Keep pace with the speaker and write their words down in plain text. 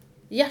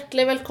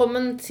Hjertelig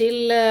velkommen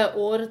til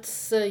årets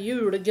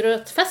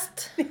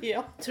julegrøtfest,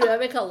 Ja. tror jeg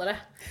vi kaller det.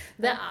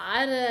 Det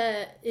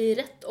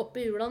rett opp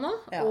i jula nå,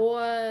 Ja.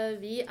 og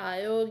vi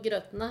jo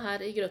grøtene her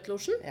i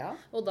Grøtlosjen, Ja.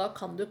 og da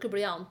kan det jo ikke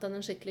bli annet enn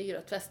en skikkelig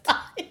grøtfest.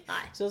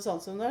 Nei. Så sånn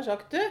som du har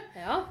sagt, du.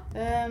 Ja.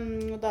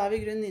 Da vi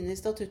i grunnen inne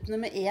i statuttene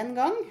med en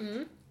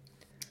gang.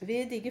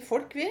 Vi digger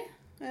folk, vi.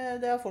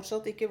 Det har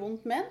fortsatt ikke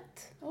vondt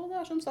ment, og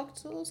det som sagt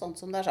så sant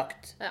som det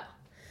sagt. Ja.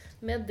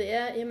 Med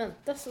det i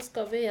mente så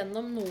skal vi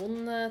gjennom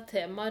noen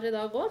temaer i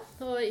dag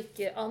også, og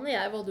ikke aner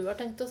jeg hva du har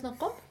tenkt å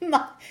snakke om.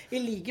 Nei, i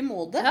like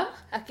måte. Ja,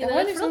 ikke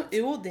det flott?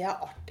 Jo, det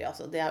artig,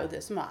 altså. Det jo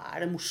det som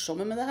det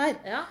morsomme med det her.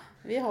 Ja.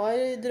 Vi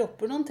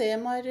dropper noen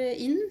temaer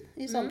inn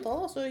i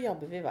samtalen, og så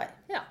jobber vi vei.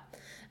 Ja.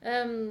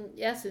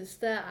 Jeg synes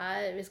det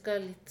vi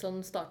skal litt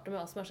sånn starte med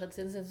hva som har skjedd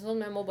siden sånn,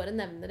 men jeg må bare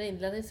nevne det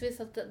innledningsvis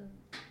at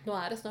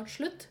nå det snart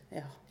slutt.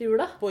 Ja.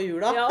 Jula. På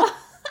jula. Ja.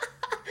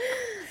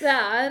 Det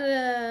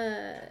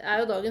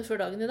jo dagen før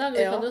dagen i dag,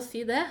 vi kan jo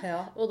si det,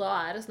 og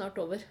da det snart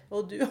over.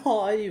 Og du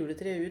har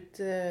juletre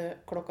ut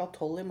klokka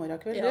 12 i morgen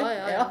kveld,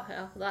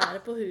 Ja. Da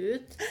det på huet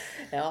ut.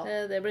 Ja.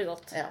 Det blir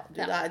godt. Ja,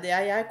 du,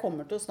 jeg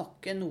kommer til å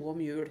snakke noe om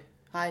jul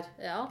her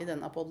i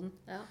denne podden.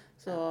 Ja.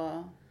 Så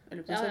jeg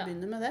lurer på om jeg skal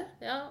begynne med det.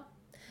 Ja.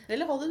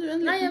 Eller hadde du en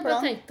liten plan? Nei, jeg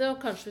bare tenkte at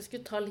kanskje vi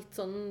skulle ta litt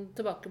sånn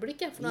tilbakeblikk,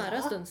 for nå det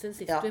en stund siden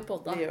sist vi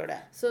podda. Ja, vi gjør det.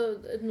 Så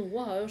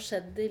noe har jo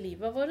skjedd i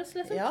livet vårt,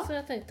 liksom. Ja. Så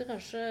jeg tenkte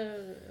kanskje,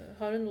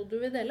 har du noe du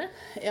vil dele?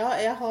 Ja,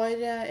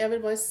 jeg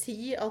vil bare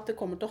si at det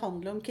kommer til å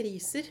handle om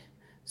kriser.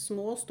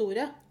 Små og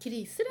store.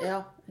 Kriser,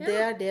 ja? Ja,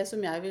 det det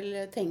som jeg vil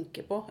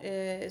tenke på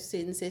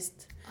siden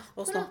sist.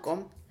 Og snakke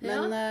om.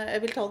 Men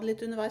jeg vil ta det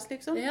litt underveis,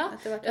 liksom. Ja,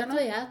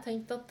 jeg har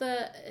tenkt at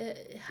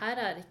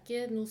her det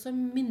ikke noe som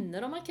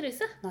minner om en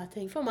krise. Nei,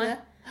 tenk for på meg.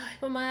 det.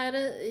 For meg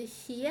det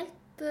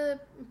helt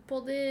på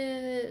de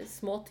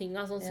små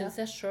tingene, sånn synes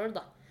jeg selv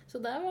da. Så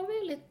der var vi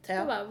litt på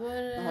hver vår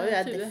tue. Nå har jo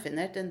jeg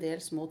definert en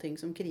del små ting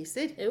som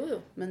kriser.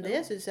 Jo. Men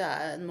det synes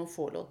jeg må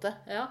få lov til.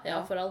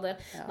 Ja, for all del.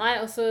 Ja. Nei,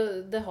 altså,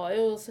 det har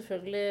jo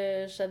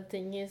selvfølgelig skjedd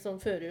ting i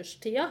sånn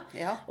førjulstida.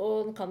 Ja.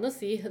 Og man kan jo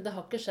si, det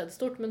har ikke skjedd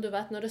stort, men du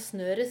vet når det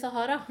snør i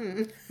Sahara,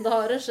 da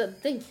har det skjedd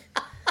ting.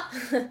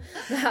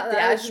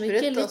 det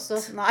sprøtt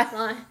også.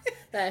 Nei.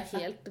 Det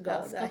helt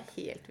galskap. Det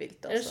helt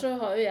vilt, altså. Ellers så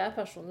har jo jeg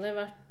personlig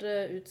vært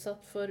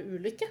utsatt for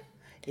ulykke.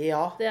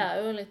 Ja. Det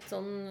jo litt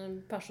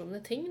sånn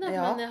personlige ting da,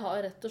 men jeg har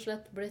rett og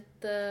slett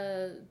blitt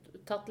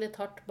tatt litt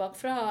hardt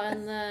bakfra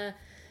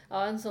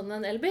av en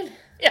sånn elbil.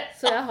 Ja.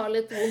 Så jeg har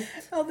litt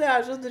vondt. Ja, det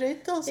så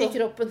drøyt, altså. I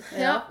kroppen.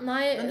 Ja,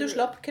 nei. Men du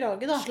slapp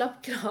krage, da.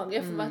 Slapp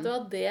krage, for vet du hva,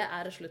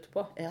 det slutt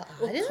på. Ja,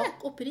 og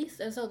takk og pris.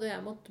 Ellers hadde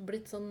jeg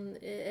blitt sånn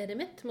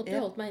eremitt, måtte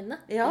jeg holdt meg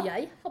inne. Ja.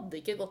 Jeg hadde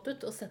ikke gått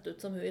ut og sett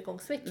ut som hun i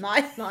Kongsvik.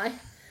 Nei.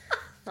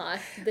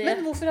 Men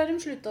hvorfor har de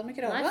sluttet med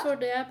krage? Nei, for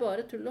det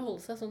bare tull å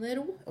holde seg sånn i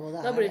ro.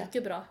 Da blir det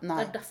ikke bra. Nei.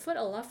 Det derfor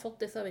alle har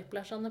fått disse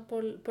whiplashene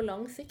på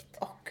lang sikt.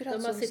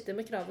 Akkurat de har sittet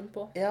med kraven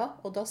på. Ja,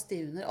 og da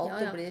stivner alt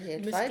og blir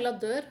helt feil.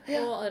 Muskler dør,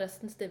 og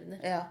resten stivner.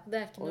 Ja.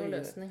 Det ikke noe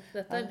løsning.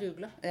 Dette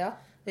Google. Ja.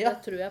 Det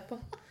tror jeg på.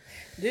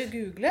 Du,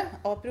 Google,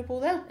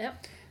 apropos det. Ja.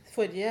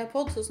 Forrige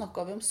podd så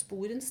snakket vi om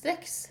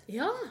sporenstreks.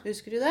 Ja.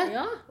 Husker du det?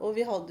 Ja. Og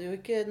vi hadde jo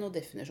ikke noe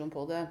definisjon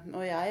på det.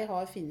 Og jeg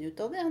har funnet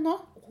ut av det nå.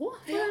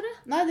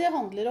 Nei, det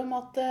handler om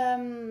at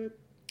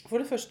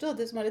for det første,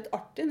 det som litt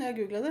artig når jeg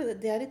googlet det,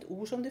 det et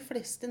ord som de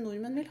fleste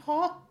nordmenn vil ha.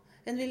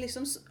 En vil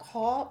liksom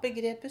ha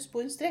begrepet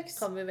sporenstreks.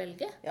 Kan vi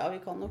velge? Ja,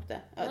 vi kan nok det.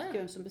 Jeg vet ikke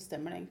hvem som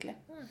bestemmer det egentlig.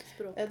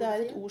 Det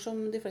et ord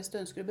som de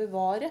fleste ønsker å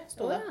bevare,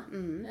 står det.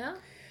 Ja.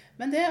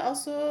 Men det,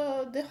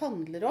 det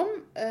handler om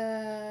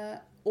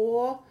å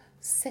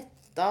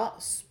sette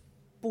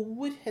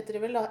spor, heter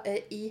det vel da,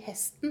 i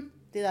hesten.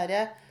 De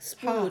der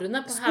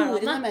sporene på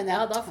hælene. Mener jeg.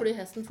 Ja, da flyr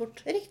hesten fort.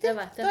 Riktig,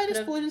 da det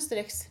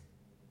sporenstreks.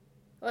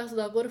 Så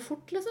da går det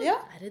fort, liksom? Ja,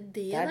 det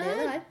det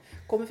det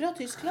kommer fra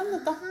Tyskland,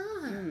 dette.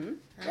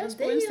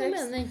 Det gir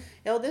mening.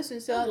 Ja, det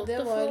synes jeg,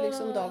 det var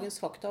liksom dagens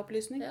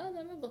faktaopplysning. Ja,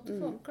 det var godt å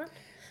få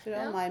omklart.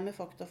 Fra meg med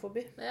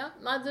faktafobi. Ja,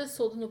 nei, du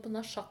så det noe på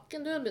denne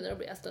sjakken. Du begynner å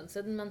bli en stund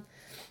siden, men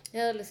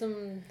jeg har liksom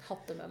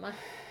hatt det med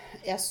meg.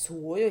 Jeg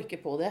så jo ikke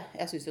på det.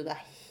 Jeg synes jo det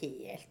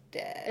helt...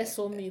 Jeg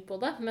så mye på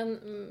det, men...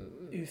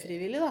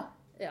 ufrivillig da.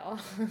 Ja,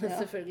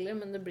 selvfølgelig,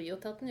 men det blir jo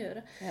til at den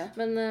gjør det. Ja.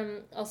 Men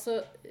altså,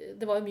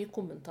 det var jo mye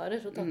kommentarer,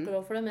 så takk og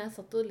lov for det, men jeg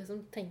satt og liksom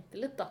tenkte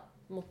litt da.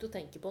 Måtte jo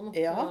tenke på noe.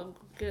 Ja. Og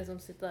ikke liksom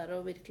sitte der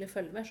og virkelig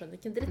følge med. Jeg skjønner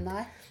ikke en dritt.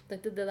 Nei.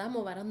 Tenkte, det der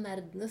må være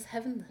nerdenes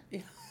hevn.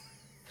 Ja.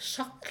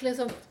 Sjakk,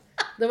 liksom.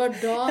 Det var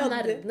da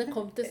nerdene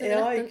kom til sin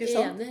rett.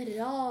 Den ene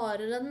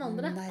rarere enn den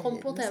andre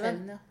kom på TV.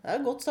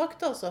 Det godt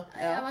sagt, altså.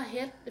 Ja. Jeg var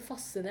helt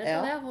fascinert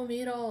av det. Hvor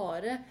mye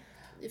rare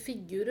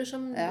figurer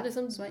som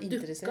liksom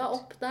dukket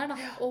opp der da,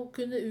 og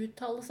kunne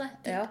uttale seg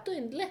dypt og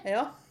inderlig.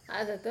 Ja.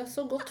 Nei, dette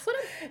så godt for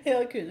dem. Ja,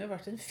 det kunne jo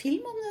vært en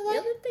film om det da.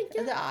 Ja, det tenker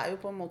jeg. Det jo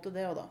på en måte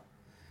det også da.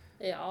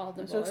 Ja,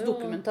 det en slags var jo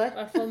dokumentar. I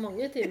hvert fall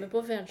mange timer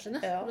på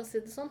fjernsynet, for å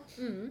si det sånn.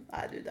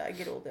 Nei, du, det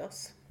grådig,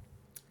 altså.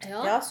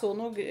 Ja. Jeg så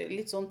noe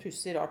litt sånn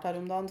pussig rart her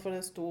om dagen, for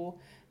det sto,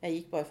 jeg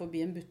gikk bare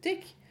forbi en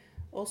butikk,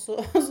 Og så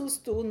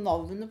sto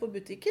navnet på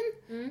butikken,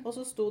 og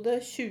så sto det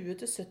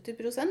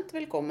 20-70%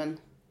 velkommen.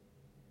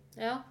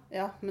 Ja.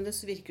 Ja, men det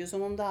virker jo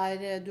som om du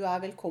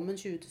er velkommen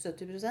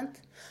 20-70%.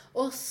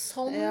 Å,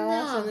 sånn, ja.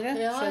 Skjønner du?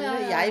 Ja.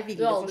 Jeg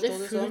ville forstå det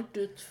sånn. Du har aldri fullt ut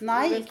velkommen?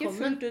 Nei, ikke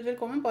fullt ut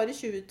velkommen, bare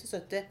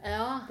 20-70.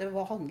 Ja. Det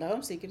handlet jo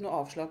om sikkert noe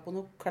avslag på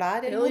noe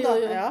klær eller noe da.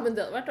 Jo. Ja. Men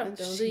det hadde vært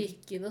artig om du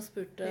gikk inn og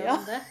spurte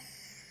om det.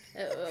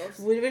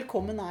 Hvor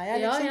velkommen er jeg,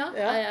 liksom?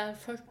 Ja. Er jeg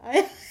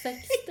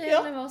 40-60,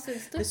 eller hva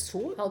synes du? Det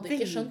så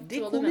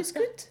veldig komisk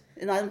ut.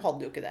 Nei, de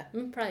hadde jo ikke det.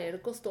 Men pleier det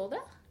ikke å stå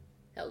det?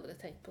 Jeg har aldri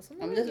tenkt på sånn.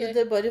 Ja, men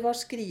det bare var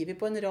skrivet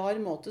på en rar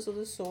måte, så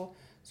det så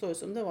ut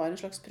som det var en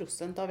slags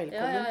prosent av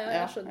velkommen. Ja,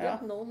 jeg skjønner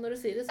det nå når du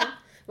sier det sånn.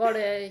 Var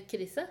det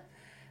krise?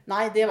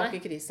 Nei, det var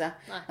ikke krise.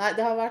 Nei,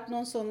 det har vært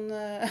noen sånn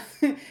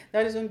det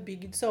har liksom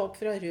bygd seg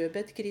opp fra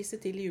rødbet-krise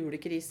til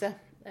julekrise.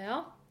 Ja.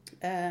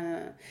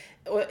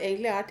 Og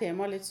egentlig er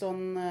temaet litt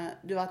sånn,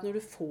 du vet når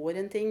du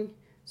får en ting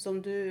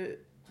som du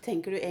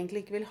tenker du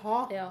egentlig ikke vil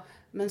ha. Ja.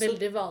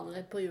 Veldig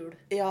vanlig på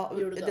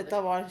julegaver. Dette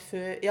var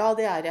før,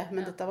 det er det,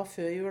 men dette var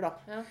før jul da.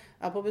 Ja.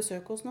 Jeg er på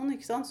besøk hos noen,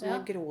 ikke sant, som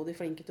er grådig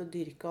flinke til å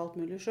dyrke alt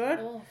mulig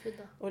selv.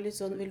 Og litt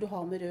sånn, vil du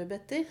ha med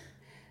rødbetter?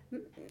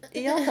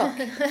 Ja takk.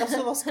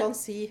 Altså, hva skal han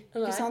si?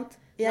 Ikke sant?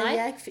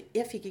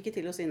 Jeg fikk ikke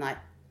til å si nei.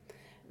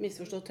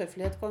 Misforstått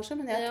tøffelighet kanskje,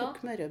 men jeg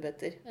tok med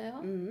rødbetter.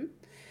 Ja.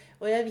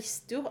 Og jeg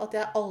visste jo at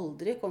jeg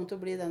aldri kom til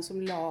å bli den som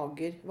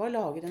lager... Hva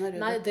lager en av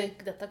rødbetter?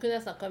 Nei, dette kunne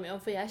jeg snakket mye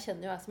om, for jeg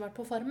kjenner jo jeg som har vært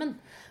på farmen.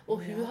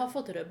 Og hun har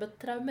fått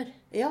rødbettraumer.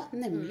 Ja,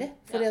 nemlig.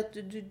 Fordi at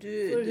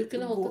For hun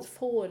kunne holdt et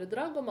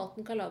foredrag om at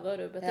den kan lage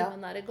rødbetter,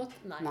 men er det godt?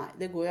 Nei,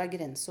 det går jo av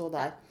grense og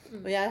der.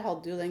 Og jeg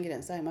hadde jo den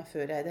grensa hjemme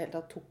før jeg i det hele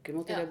tatt tok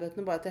imot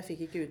rødbøttene, bare at jeg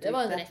fikk ikke uttrykt det. Det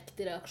var en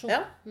riktig reaksjon.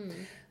 Ja.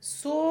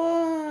 Så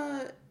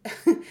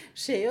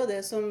skjer jo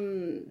det som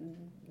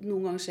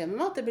noen ganger skjer med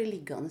meg, at det blir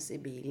liggende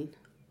i bilen.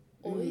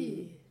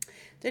 Oi!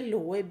 Det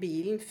lå i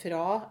bilen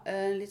fra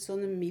litt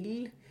sånn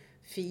mild,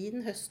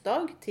 fin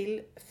høstdag til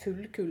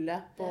full kulde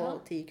på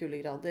 10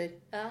 kuldegrader.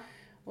 Ja.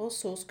 Og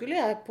så skulle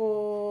jeg på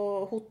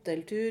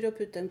hotelltur og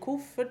putte en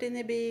koffert inn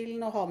i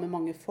bilen og ha med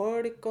mange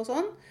folk og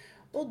sånn.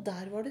 Og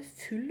der var det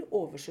full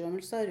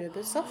oversvømmelse av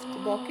rødbetsaft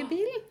bak i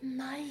bilen.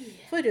 Nei!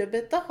 For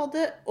rødbetta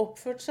hadde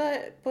oppført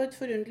seg på et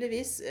forunderlig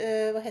vis.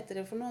 Hva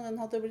heter det for noe? Den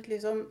hadde blitt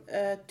liksom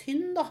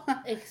tynn da.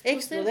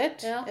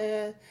 Eksplodert. Ja.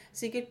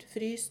 Sikkert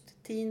fryst,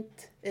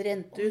 tint,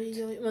 rent ut.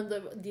 Oi. Men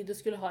de du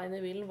skulle ha inn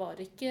i bilen var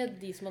ikke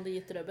de som hadde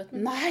gitt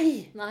rødbetten?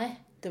 Nei!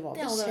 Det var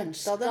vel kjent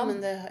av det, men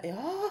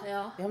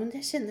men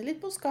jeg kjenner litt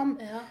på skam.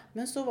 Ja.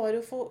 Men så var det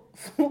jo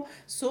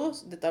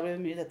dette ble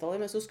mye detaljer,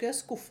 men så skulle jeg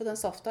skuffe den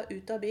safta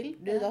ut av bilen.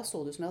 Da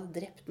så det ut som jeg hadde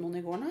drept noen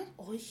i går.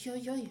 Oi,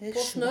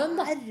 på snøen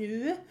da. En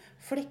rød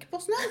flekk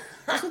på snøen.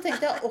 Og så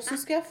tenkte jeg,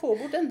 hvordan skal jeg få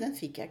bort den? Den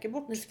fikk jeg ikke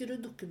bort. Men skulle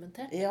du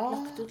dokumentert?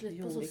 Lagt ut litt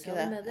på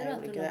sosiale medier,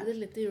 du lagde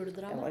litt i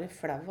juledrama. Jeg var litt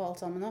flau og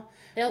alt sammen da.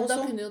 Ja, da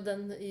kunne jo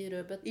den i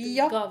rødbet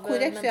Ja,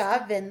 korrekt, for jeg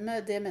er venn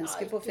med det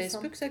mennesket på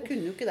Facebook, så jeg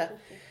kunne jo ikke det.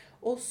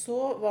 Og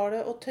så var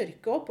det å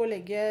tørke opp og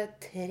legge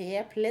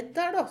 3 pledd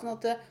der da, sånn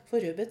at for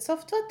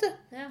rødbetsaft, vet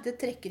du, det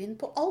trekker inn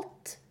på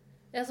alt.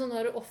 Ja, sånn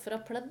har du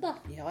offret pledd da.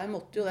 Ja, jeg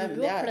måtte jo det.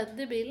 Du har pledd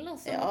i bilen,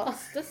 altså, må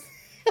kastes.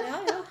 Ja.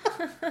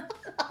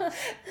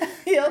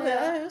 Ja, det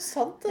er jo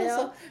sant,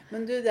 altså.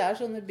 Men du, det er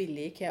sånne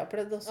billige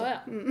IKEA-pledd, altså.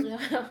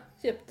 Ja.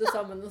 Kjøpte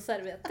sammen noen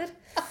servietter.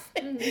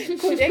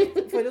 Korrekt,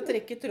 for å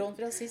trekke tråden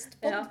fra sist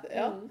på.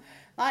 Ja.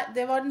 Nei,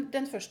 det var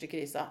den første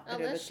krisa. Ja,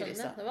 det skjønner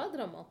jeg. Det var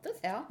dramatisk.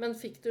 Ja. Men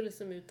fikk du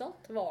liksom ut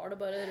alt? Var det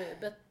bare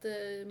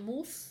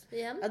rødbetmos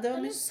igjen? Ja, det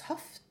var mye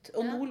saft.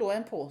 Og nå lå jeg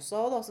i en påse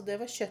av det. Altså, det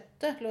var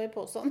kjøttet lå i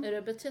påsen.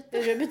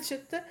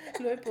 Rødbetkjøttet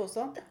lå i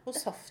påsen. Og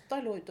safta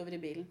lå utover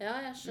i bilen. Ja,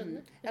 jeg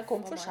skjønner. Jeg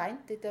kom for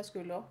sent dit jeg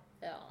skulle også.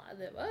 Ja,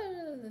 det var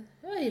ille.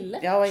 Ja, det var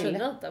ille.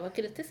 Skjønner at det var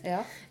kritisk.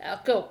 Ja. Jeg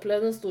har ikke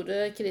opplevd noen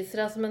store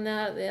kriser, altså, men det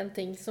er en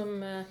ting som...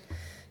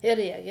 Jeg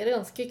reagerer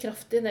ganske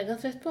kraftig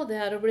negativt på. Det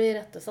er å bli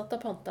rettesatt av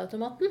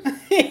panteautomaten.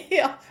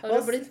 Har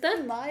du blitt det?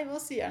 Nei, hva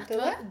sier han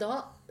til det?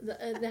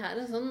 Det her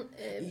er en sånn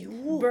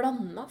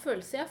blandet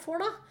følelse jeg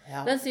får da.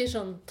 Ja. Den sier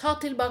sånn, ta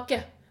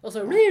tilbake. Og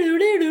så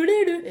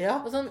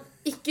og sånn,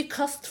 ikke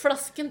kast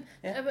flasken.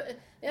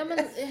 Ja, men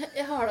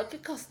jeg har da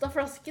ikke kastet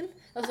flasken.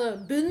 Altså,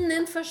 bunnen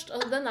inn først.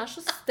 Altså, den er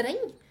så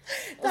streng.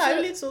 Det er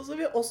jo litt sånn som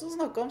vi også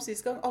snakket om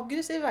sist gang.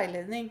 Aggressiv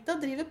veiledning. Da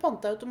driver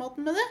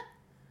panteautomaten med det.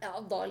 Ja,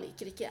 da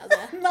liker ikke jeg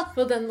det.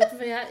 På den måten,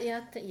 for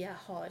jeg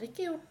har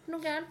ikke gjort noe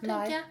gærent,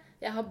 tenker jeg.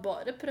 Jeg har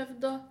bare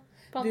prøvd å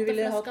pante flaska mi. Du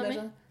ville hatt mer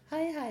sånn,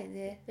 hei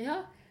Heidi. Ja.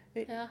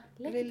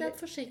 Legg den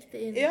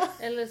forsiktig inn. Ja.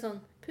 Eller sånn,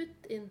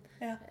 putt inn.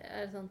 Ja.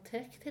 Eller sånn,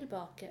 trekk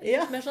tilbake.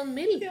 Litt mer sånn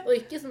mild, og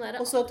ikke sånn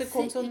der, og så at det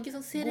kom sånn, ikke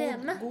sånn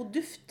sirene. God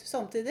duft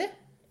samtidig.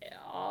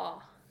 Ja.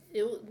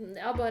 Jo,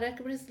 bare jeg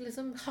ikke blir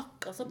liksom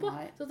hakket så på.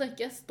 Nei. Så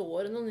tenker jeg,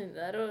 står noen inne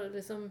der og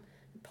liksom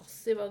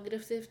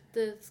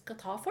passiv-aggressivt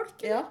skal ta folk,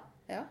 eller?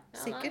 Ja,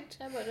 sikkert.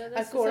 Nei, det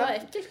synes jeg var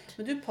ekkelt.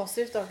 Men du,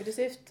 passivt,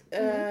 aggressivt.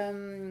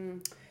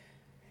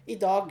 I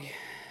dag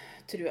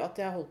tror jeg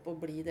at jeg holdt på å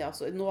bli det.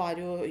 Altså, nå er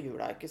det jo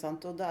jula, ikke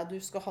sant? Og du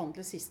skal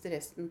handle siste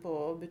resten på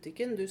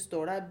butikken. Du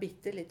står der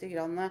bitte litt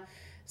grann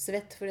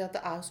svett, fordi at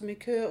det så mye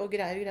kø og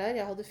greier.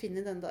 Jeg hadde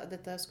funnet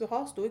dette jeg skulle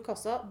ha, sto i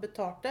kassa,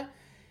 betalte.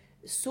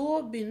 Så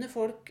begynner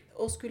folk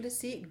å skulle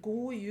si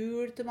god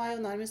jul til meg,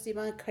 og nærmest gi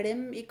meg en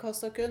klem i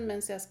kassakøen,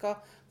 mens jeg skal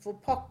få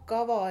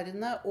pakka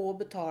varene og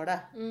betale.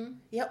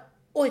 Jeg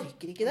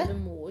orker ikke det. Men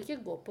du må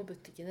ikke gå på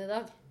butikken i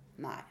dag.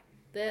 Nei.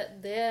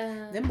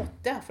 Det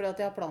måtte jeg, fordi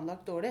at jeg har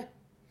planlagt dårlig.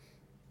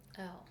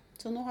 Ja.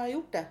 Så nå har jeg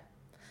gjort det.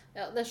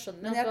 Ja, det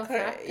skjønner men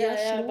jeg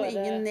slo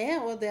ingen ned,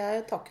 og det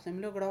jeg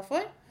takknemlig og glad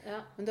for.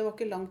 Ja. Men det var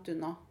ikke langt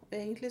unna.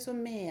 Egentlig så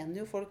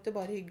mener jo folk det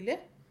bare hyggelig.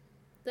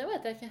 Det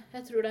vet jeg ikke.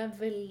 Jeg tror det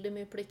veldig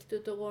mye plikt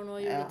ute og går nå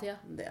i juletida.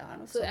 Ja, det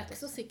nok så jeg er ikke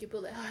så sikker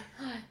på det.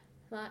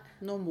 Nei.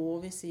 Nå må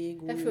vi si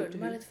god jul. Jeg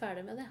føler meg litt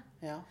ferdig med det.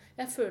 Ja.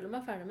 Jeg føler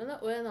meg ferdig med det,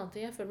 og en annen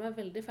ting jeg føler meg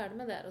veldig ferdig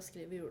med, det å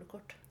skrive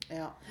julekort.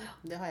 Ja,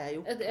 det har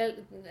jeg gjort.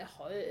 Jeg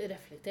har jo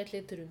reflektert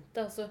litt rundt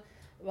det. Altså,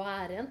 hva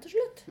er igjen til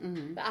slutt?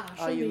 Det så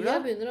av mye jula?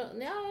 jeg begynner å...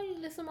 Ja,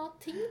 liksom av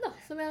ting da,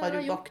 som jeg har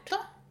gjort. Har du bakt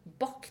da?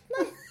 Bakt,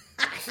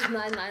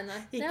 nei.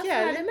 Nei. Det jeg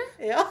ferdig med.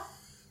 Ja.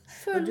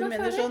 Føler du meg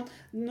mener ferdig. Sånn,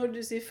 når du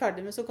sier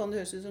ferdig med, så kan det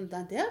høres ut som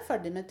nei, det er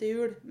ferdig med til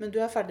jul, men du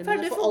er ferdig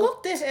med det for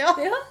alltid. Ja.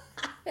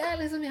 Jeg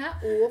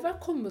er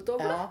kommet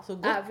over det. Så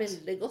godt. Det er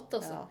veldig godt,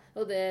 altså. Ja.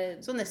 Og det...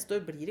 Så neste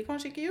år blir det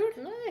kanskje ikke jul?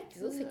 Nei, jeg er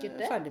ikke så sikkert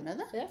det. Ferdig med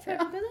det? Jeg er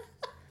ferdig med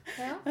det.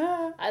 Ja.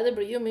 Nei, det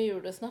blir jo mye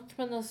julesnakk,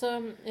 men altså,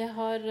 jeg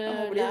har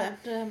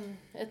lært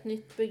et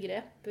nytt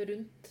begrep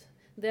rundt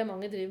det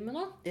mange driver med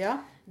nå. Ja.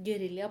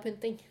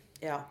 Guerillapynting.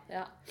 Ja.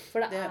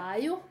 For det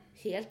er jo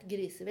helt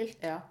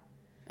grisevilt. Ja.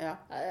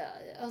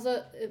 Altså,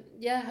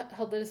 jeg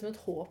hadde liksom et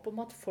håp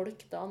om at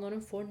folk da, når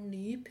de får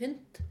ny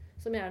pynt,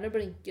 som gjerne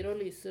blinker og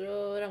lyser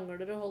og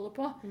rangler og holder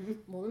på,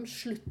 må de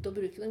slutte å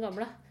bruke den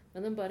gamle.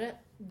 Men de bare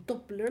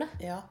dobler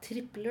det,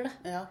 tripler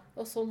det,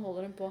 og sånn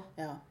holder de på.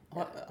 Ja.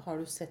 Har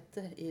du sett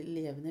det i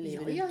levende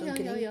liv rundt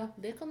omkring? Ja.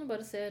 Det kan du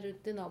bare se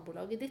rundt i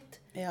nabolaget ditt.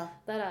 Ja.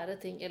 Der er det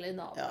ting, eller i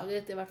nabolaget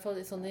ditt, i hvert fall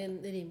sånn i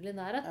rimelig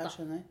nærhet da. Jeg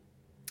skjønner.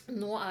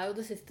 Nå er jo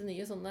det siste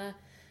nye sånne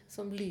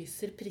som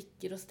lyser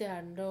prikker og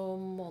stjerner og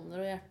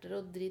måner og hjerter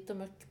og drit og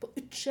møkk på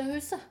utsida av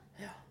huset.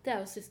 Ja. Det er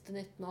jo siste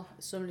nytt nå.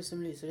 Som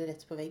liksom lyser det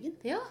rett på veggen?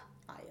 Ja.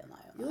 Nei.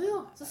 Jo.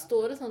 Så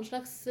står det sånn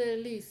slags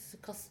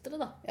lyskastere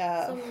da,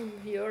 som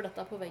gjør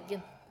dette på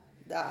veggen.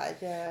 Det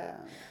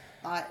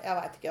nei, jeg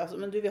vet ikke. Altså.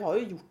 Men du, vi har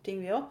jo gjort ting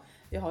vi også.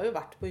 Vi har jo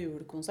vært på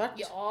julekonsert.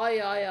 Ja.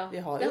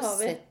 Vi har jo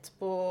sett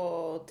på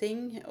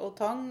ting og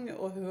tang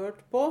og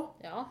hørt på.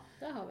 Ja,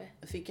 det har vi.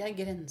 Fikk jeg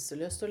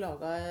grenseløst å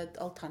lage et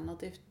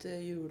alternativt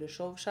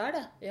juleshow selv,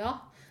 det. Ja,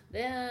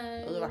 det...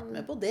 Og du har vært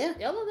med på det?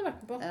 Ja, det hadde jeg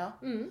vært med på. Ja.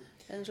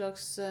 En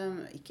slags,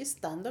 ikke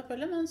stand-up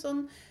heller, men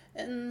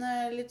en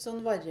litt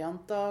sånn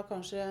variant av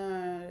kanskje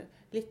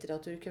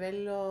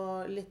litteraturkveld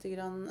og litt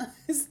grann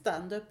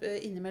stand-up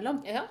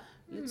innimellom. Ja.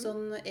 Litt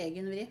sånn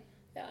egen vri.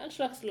 Ja, en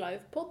slags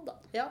livepod da.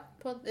 Ja,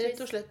 rett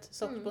og slett.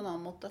 Satt på en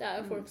annen måte. Det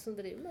er jo folk som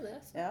driver med det.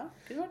 Så. Ja,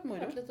 det kunne vært moro.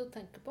 Det er litt å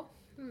tenke på.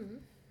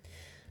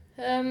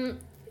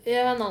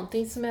 En annen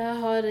ting som jeg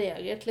har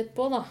reagert litt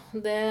på da,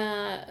 det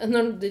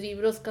når du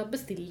driver og skal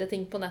bestille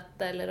ting på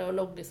nettet eller å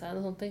logge seg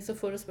og sånne ting, så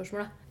får du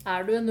spørsmålet,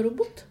 er du en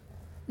robot?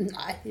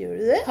 Nei, gjør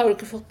du det? Har du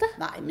ikke fått det?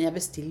 Nei, men jeg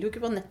bestiller jo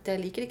ikke på nettet,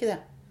 jeg liker ikke det.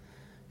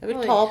 Jeg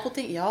vil ta på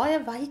ting. Ja,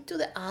 jeg vet jo,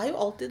 det er jo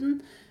alltid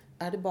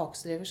er det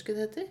bakstreverske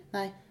det heter?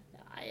 Nei.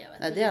 Nei, jeg vet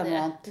Nei, det er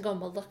noe annet.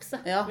 Gammeldagse,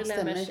 ja, vil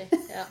jeg mer si.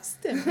 Ja,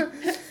 stemmer.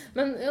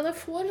 Men ja, det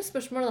får et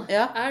spørsmål da.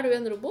 Ja. Er du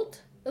en robot?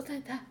 Da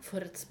tenkte jeg,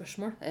 for et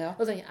spørsmål. Ja.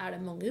 Og tenkte jeg, er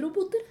det mange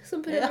roboter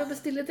som prøver å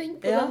bestille ting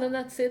på denne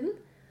nettsiden?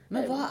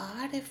 Men hva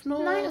er det for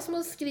noe? Nei, og så må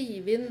du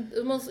skrive inn,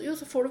 jo,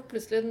 så får du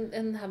plutselig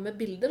en her med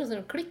bilder, og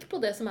så klikk på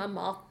det som er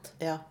mat.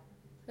 Ja.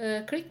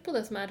 Klikk på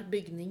det som er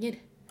bygninger.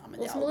 Ja,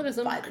 og så må du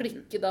liksom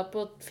klikke da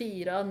på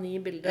 4 av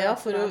 9 bilder. Ja,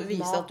 for å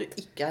vise at du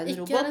ikke er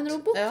en robot. Ikke er en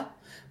robot. Ja,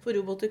 for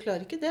roboter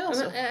klarer ikke det,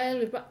 altså. Ja, men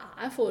jeg lurer på,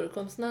 er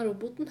forekomsten av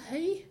roboten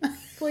høy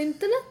på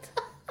internett?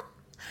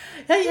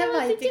 Ja, jeg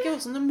vet ikke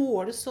hvordan det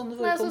måles sånne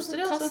forekomster.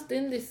 Nei, så kast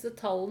inn disse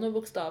tallene og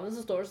bokstavene,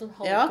 så står det sånn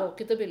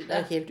halvtolkete bilde. Det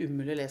er helt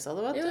umulig å lese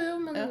det, vet du. Jo,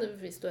 men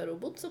hvis du er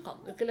robot, så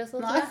kan du ikke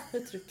lese det. Nei.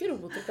 Jeg tror ikke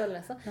roboter kan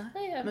lese.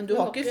 Nei, men du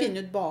har ikke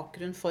funnet ut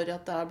bakgrunn for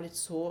at det har blitt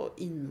så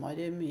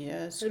innmari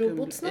mye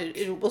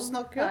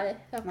robotsnakk. Nei,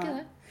 jeg har ikke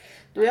det.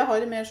 Du, jeg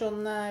har mer sånn,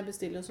 jeg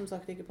bestiller som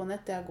sagt ikke på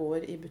nett. Jeg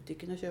går i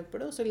butikken og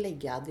kjøper det, og så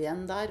legger jeg det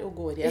igjen der og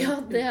går igjen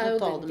uten å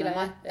ta det med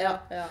meg.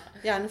 Ja.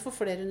 Gjerne for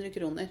flere 100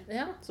 kroner.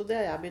 Ja. Så det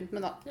har jeg begynt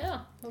med da. Ja,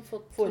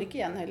 får ikke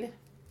igjen heller.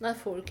 Nei,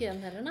 får du ikke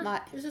igjen heller, nei?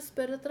 Hvis du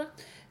spør etter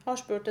det? Jeg har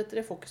spurt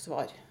etter, jeg får ikke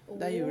svar.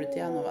 Det er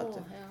juletid nå, vet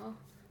du. Ja.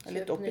 Jeg er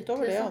litt oppgitt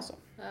over det, altså.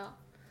 Ja.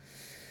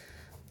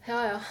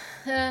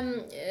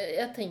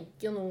 Jeg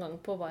tenker jo noen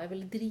ganger på hva jeg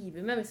ville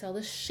drive med hvis jeg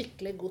hadde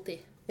skikkelig god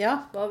tid. Ja.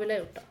 Hva ville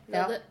jeg gjort da? Jeg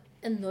hadde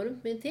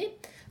enormt mye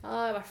tid. Jeg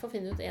har i hvert fall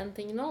funnet ut en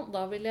ting nå.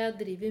 Da ville jeg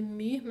drive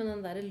mye med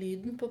den der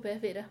lyden på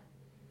P4.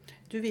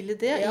 Du ville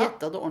det?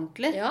 Gjetta det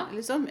ordentlig? Ja.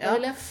 Liksom? Da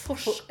ville jeg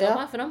forska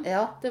meg fram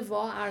til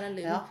hva er den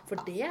lyden.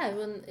 For det er jo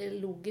en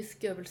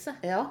logisk øvelse.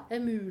 Det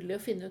er mulig å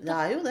finne ut av. Det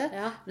er jo det.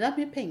 Men det er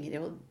mye penger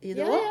i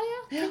det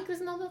også. Tenk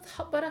hvis jeg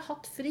hadde bare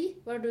hatt fri.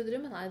 Hva er det du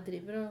driver med? Nei, jeg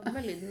driver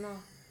med lyden og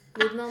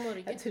Lyden av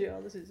Norge. Jeg tror jeg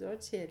hadde syntes det var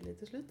kjedelig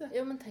til slutt.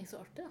 Ja, men tenk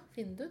så artig da,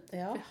 finne det ut. For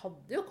jeg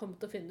hadde jo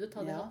kommet til å finne det ut,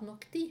 hadde jeg hatt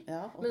nok tid.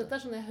 Men dette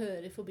sånn jeg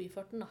hører i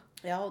forbifarten da.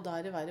 Ja, og da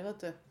det verre,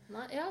 vet du.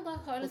 Nei, ja, da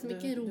har jeg liksom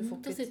ikke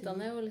rom til å sitte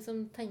ned og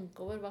liksom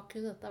tenke over hva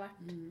kunne dette vært.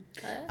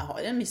 Jeg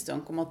har en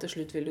mistanke om at til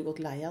slutt ville du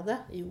gått lei av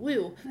det.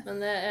 Jo. Men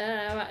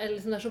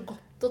liksom, det er så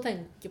godt å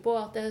tenke på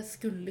at jeg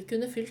skulle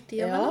kunne fylt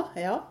tida med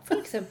det.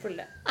 For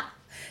eksempel det.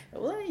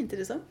 Jo, det er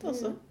interessant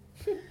altså.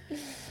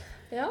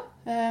 Ja.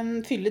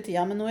 Fylle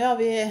tida med noe,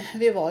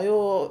 vi var jo,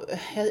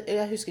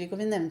 jeg husker ikke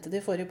om vi nevnte det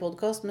i forrige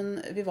podcast, men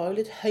vi var jo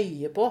litt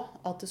høye på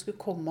at det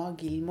skulle komme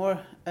av Gilmore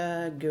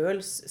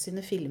Girls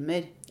sine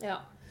filmer. Ja.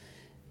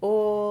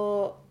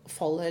 Og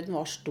fallhøyden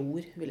var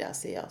stor, vil jeg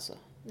si, altså.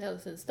 Ja, du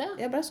synes det?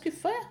 Jeg ble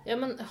skuffet, jeg. Ja,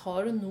 men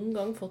har du noen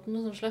gang fått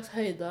noen sånn slags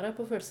høydere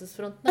på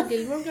følelsesfronten av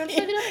Gilmore Girls?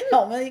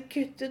 Ja, men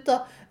kutt ut da.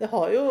 Det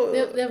har jo...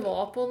 Det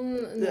var på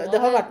den...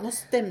 Det har vært noe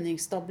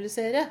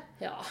stemningsstabilisere.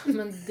 Ja,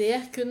 men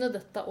det kunne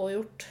dette også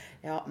gjort.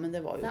 Ja, men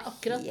det var jo det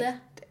akkurat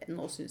helt... Det.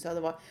 Nå synes jeg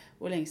det var...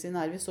 Hvor lenge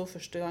siden vi så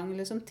første gang,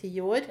 liksom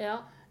 10 år?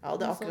 Ja. Ja,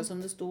 det er akkurat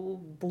som det sto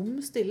bom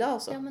stille,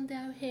 altså. Ja, men det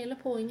er jo hele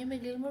poenget med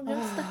Gilmore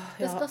Girls, det.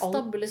 Det skal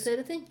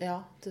stabilisere ting. Ja,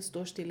 det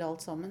står stille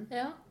alt sammen.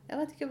 Ja. Jeg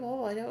vet ikke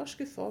hva jeg var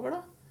skuffet over da.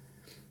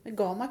 Det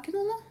ga meg ikke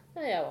noe nå.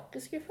 Ja, jeg var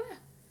ikke skuffet,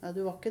 jeg. Ja,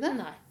 du var ikke det?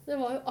 Nei, det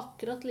var jo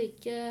akkurat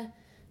like,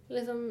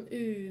 liksom,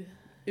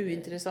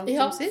 uinteressant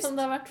som sist. Ja, som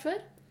det har vært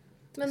før.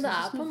 Men det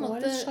er på en måte... Det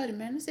var litt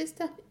charmerende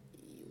sist, ja.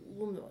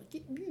 Jo, men det var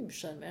ikke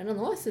uskjermerende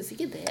nå. Jeg synes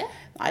ikke det.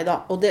 Neida,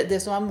 og det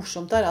som er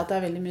morsomt er at det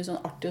er veldig mye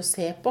sånn artig å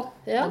se på.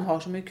 Ja. De har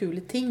så mye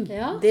kule ting.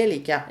 Ja. Det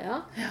liker jeg. Ja,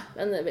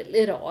 men det er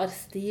veldig rar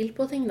stil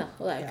på ting da.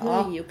 Og det er jo ikke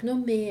gir jo ikke noe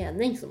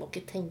mening, så må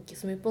ikke tenke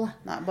så mye på det.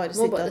 Nei, bare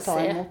sitte og ta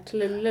imot.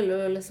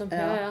 Liksom.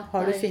 Ja,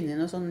 har du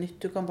funnet noe sånn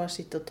nytt du kan bare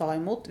sitte og ta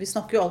imot? Vi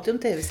snakker jo alltid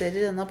om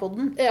TV-serier i denne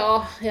podden.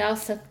 Ja, jeg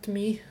har sett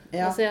mye.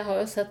 Altså, jeg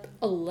har jo sett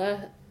alle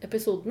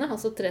episodene,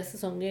 altså 3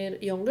 sesonger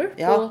Younger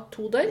på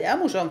 2 døgn. Det er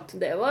morsomt.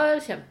 Det var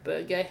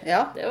kjempegøy. Ja,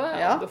 det var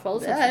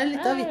anbefalt. Det er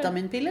litt av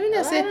vitaminpille, vil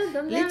jeg si.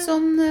 Litt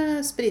sånn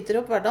spriter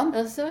opp hverdagen.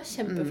 Ja, det var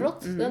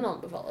kjempeflott. Den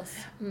anbefales.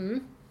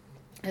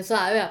 Så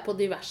er jo jeg på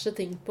diverse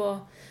ting på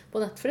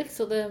Netflix,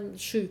 og det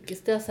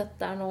sykeste jeg har sett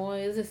der nå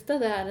i det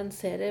siste, det er en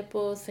serie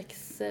på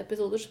 6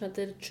 episoder som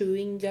heter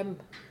Chewing Gum.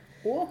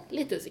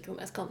 Litt usikker om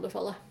jeg skal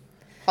anbefale.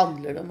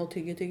 Handler det om å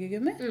tygge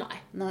tyggegummi?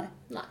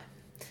 Nei.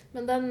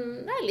 Men den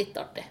er litt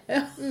artig.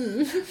 Ja.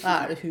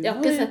 Er det humor? Jeg har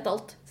ikke sett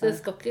alt, så jeg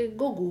skal ikke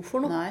gå god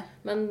for noe. Nei.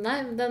 Men nei,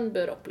 den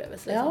bør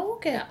oppleves. Liksom. Ja,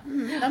 ok. Ja,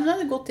 men det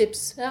er et godt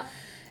tips. Ja.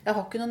 Jeg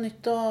har ikke noe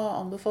nytt å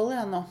anbefale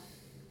igjen nå.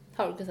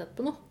 Har du ikke sett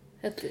på noe?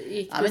 Gikk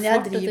du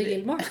svart etter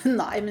Gilmore?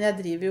 Nei, men jeg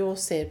driver jo og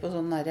ser på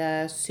sånne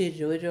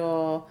syrror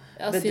og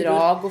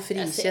bedrag og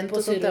frikjent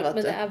og sånt, vet du.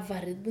 Men det er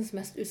verdens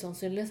mest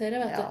usannsynlige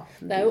serie, vet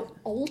du. Det er jo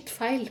alt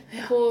feil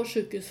på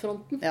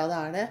sykehusfronten. Ja, det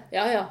er det.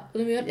 Ja. Og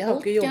de gjør jeg har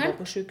ikke jobbet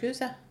på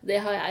sykehus, jeg. Det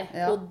har jeg.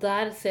 Ja. Og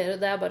der ser du,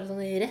 det er bare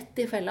sånn rett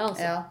i fella,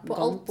 altså. Ja,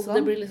 på alt, så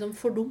det blir liksom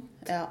for dumt.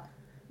 Ja.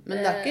 Men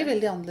det er ikke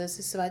veldig annerledes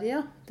i Sverige,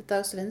 ja. Dette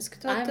er jo svensk,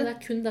 vet du. Nei, men det er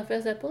kun derfor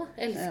jeg ser på det.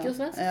 Jeg elsker jo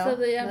svensk. Ja,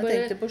 så jeg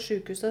tenkte på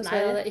sykehuset i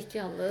Sverige. Nei, det er ikke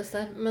annerledes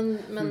der.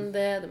 Men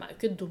de er jo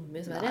ikke dumme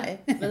i Sverige.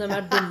 Men de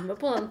er dumme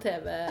på den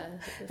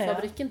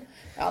TV-fabrikken.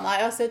 Ja, nei,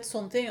 jeg har sett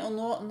sånne ting. Og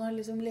nå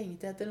liksom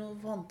lengtet jeg etter noe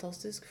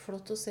fantastisk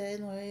flott å se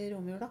nå i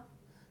romjula.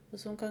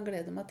 Som kan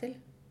glede meg til.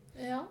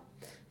 Ja,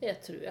 jeg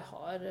tror jeg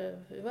har...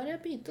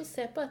 Jeg begynte å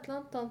se på et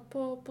eller annet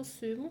på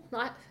Sumo.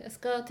 Nei, jeg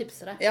skal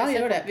tipse deg. Ja,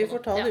 gjør det. Vi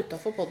får ta det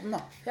utenfor podden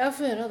da. Ja,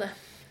 får gjøre det.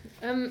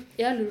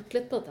 Jeg har lurt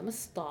litt på dette med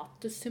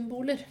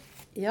statussymboler.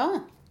 Ja.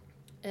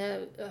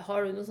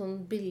 Har du noen sånn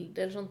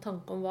bilder eller sånn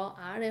tanke om hva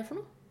er det for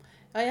noe?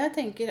 Ja, jeg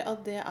tenker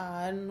at det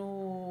er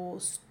noe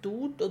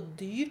stort og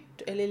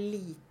dyrt, eller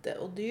lite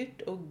og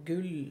dyrt, og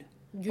gull.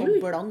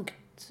 Og blankt.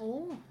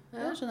 Det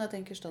er sånn jeg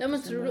tenker statussymboler. Ja,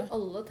 men tror du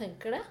alle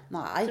tenker det?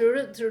 Nei. Tror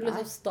du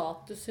liksom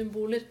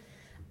statussymboler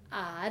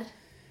er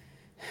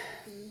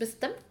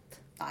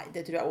bestemt? Nei,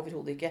 det tror jeg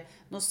overhodet ikke.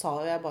 Nå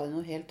sa jeg bare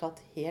noe tatt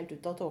helt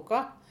ut av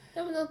tåka.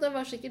 Ja, men det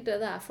var sikkert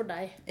det er for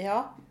deg. Ja,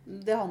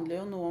 det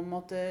handler jo noe om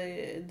at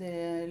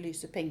det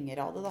lyser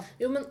penger av det da.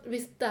 Jo, men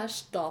hvis det er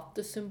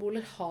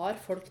statussymboler, har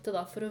folk det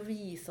da for å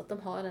vise at de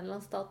har en eller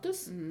annen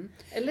status?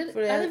 Eller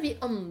er det vi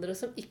andre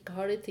som ikke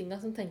har de tingene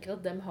som tenker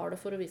at de har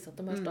det for å vise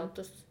at de har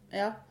status?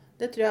 Ja,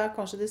 det tror jeg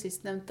kanskje det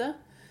sistnevnte.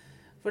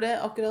 For det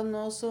akkurat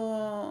nå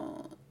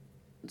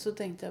så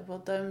tenkte jeg på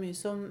at det er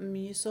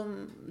mye som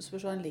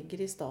spørsmål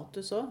ligger i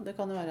status også. Det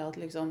kan jo være at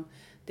liksom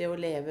det å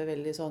leve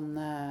veldig sånn...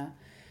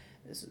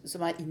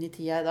 som er inn i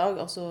tida i dag,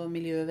 altså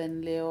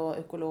miljøvennlig og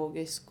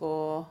økologisk,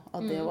 og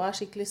at det også er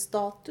skikkelig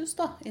status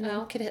da.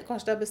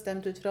 Kanskje det er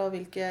bestemt ut fra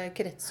hvilke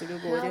kretser du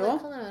går i også. Ja,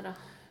 det kan det være.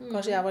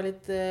 Kanskje jeg var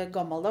litt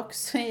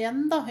gammeldags igjen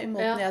da, i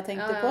måten jeg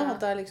tenkte på.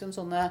 At det er liksom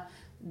sånne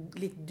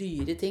litt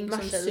dyre ting.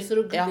 Mercedes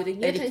og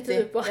gullringer tenkte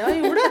du på. Ja,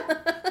 jeg gjorde det.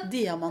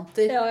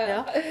 Diamanter.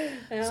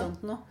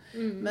 Sånt noe.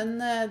 Men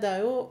det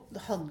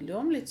handler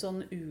jo om litt sånn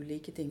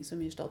ulike ting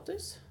som gir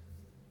status.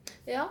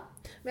 Ja,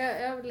 men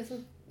jeg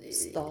liksom...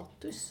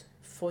 Status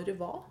for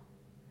hva?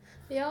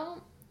 Ja,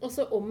 Og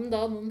så om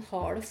da noen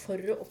har det for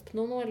å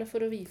oppnå noe, eller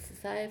for å vise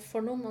seg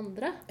for noen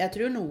andre. Jeg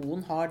tror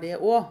noen har det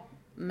også.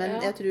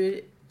 Men jeg tror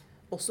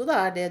også det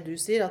det du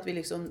sier, at vi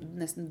liksom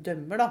nesten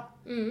dømmer da.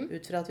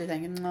 Ut fra at vi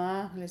tenker,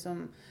 nei,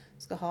 liksom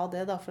skal ha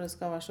det da, for det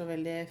skal være så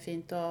veldig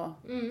fint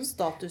og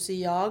status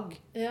i jag.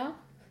 Ja,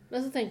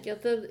 men så tenker jeg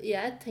at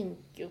jeg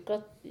tenker jo ikke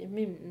at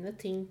mine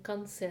ting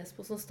kan ses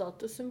på som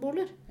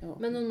statussymboler. Jo.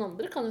 Men noen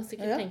andre kan jo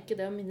sikkert tenke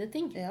det om mine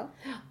ting. Ja.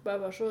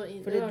 Bare så,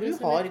 fordi du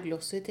har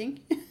glossy ting.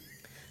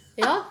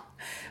 Ja.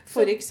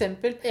 For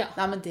eksempel. Ja.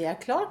 Nei, men det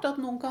klart at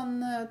noen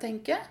kan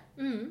tenke.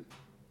 Men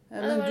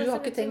du har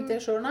ikke tenkt det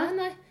selv, nei?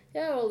 Nei,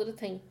 jeg har aldri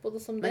tenkt på det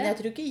som det. Men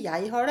jeg tror ikke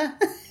jeg har det.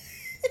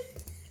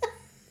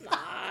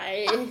 Nei,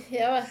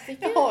 jeg vet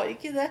ikke. Jeg har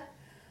ikke det.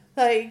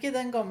 Det ikke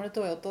den gamle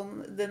Toyotaen.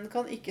 Den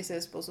kan ikke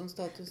ses på som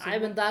status. Nei,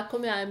 men der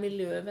kommer jeg i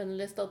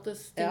miljøvennlig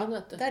status. Ja,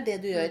 vet du. Det det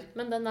du gjør.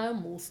 Men den jo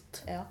most,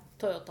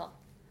 Toyotaen.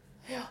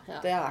 Ja,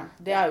 det den.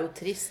 Det jo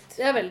trist.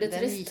 Det veldig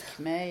trist. Den gikk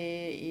med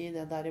i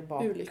det der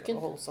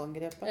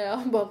bakholdsangrepet. Ja,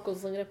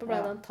 bakholdsangrepet ble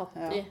den tatt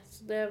i.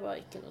 Så det var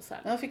ikke noe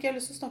særlig. Nå fikk jeg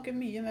lyst til å snakke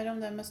mye mer om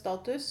det med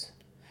status.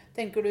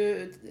 Tenker du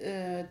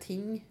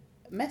ting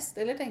mest,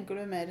 eller tenker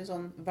du mer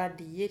sånn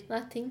verdier? Nei,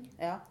 ting.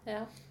 Ja.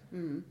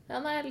 Ja,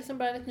 nei, jeg liksom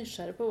ble litt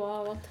nysgjerrig på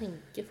hva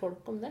tenker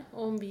folk om det,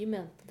 og om vi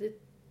mente de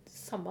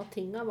samme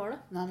tingene var det.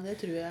 Nei, men det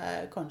tror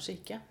jeg kanskje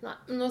ikke. Nei,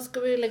 men nå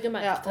skal vi legge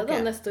merke til det,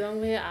 neste gang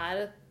vi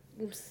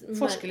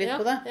forske litt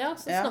på det. Ja,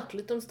 så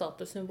snakke litt om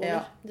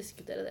statussymboler.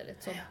 Diskutere det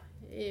litt sånn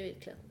i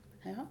virkeligheten.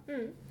 Ja.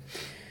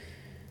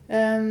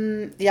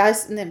 Jeg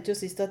nevnte jo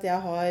sist at jeg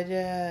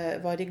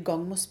var i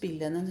gang med å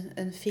spille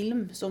en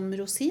film som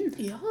Rosin.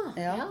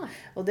 Ja.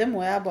 Og det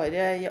må jeg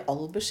bare i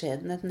all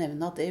beskjedenhet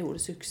nevne at det gjorde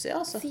suksess.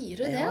 Altså.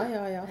 Sier du det? Ja.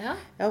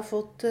 Jeg har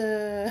fått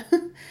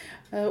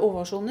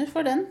ovasjoner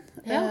for den.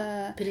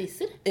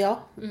 Priser? Ja.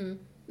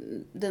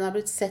 Den har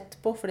blitt sett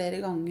på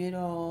flere ganger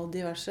og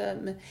diverse.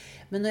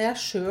 Men når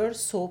jeg selv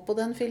så på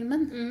den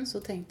filmen, så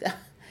tenkte jeg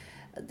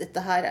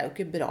dette her jo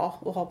ikke bra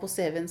å ha på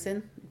CV-en sin,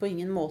 på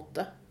ingen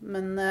måte.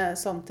 Men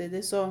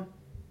samtidig så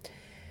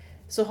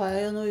har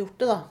jeg jo nå gjort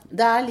det da.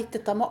 Det litt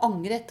dette med å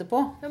angre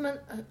etterpå. Ja, men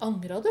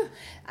angret du?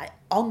 Nei,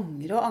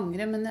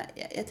 angre, men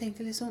jeg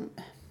tenkte liksom,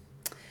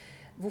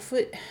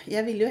 hvorfor?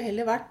 Jeg ville jo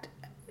heller vært,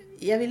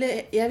 jeg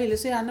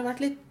ville så gjerne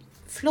vært litt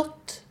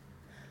flott.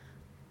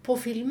 På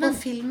filmen? På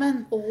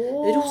filmen.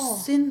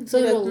 Rosin.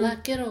 Så rolle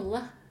ikke rolle?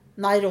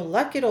 Nei,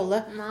 rolle ikke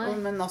rolle. Nei.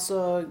 Men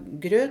altså,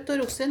 grøt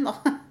og rosin da.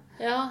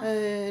 Ja.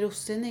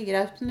 Rosin i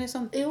grauten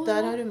liksom. Jo,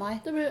 der har du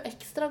meg. Det blir jo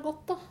ekstra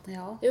godt da.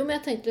 Ja. Jo, men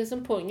jeg tenkte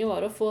liksom poenget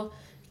var å få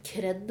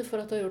kredd for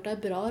at du har gjort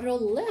deg bra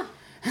rolle,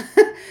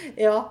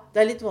 Ja,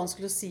 det litt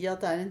vanskelig å si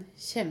at det en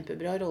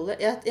kjempebra rolle.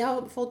 Jeg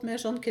har fått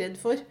mer sånn kredd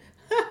for.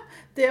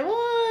 Det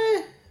var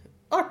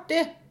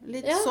artig.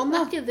 Litt sånn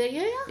da. Ikke det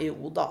gøy,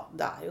 Jo da,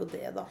 det jo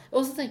det da.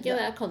 Og så tenker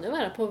jeg kan jo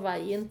være på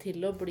veien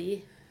til å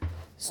bli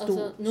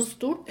noe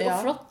stort og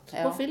flott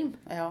på film.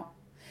 Ja.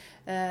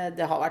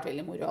 Det har vært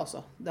veldig moro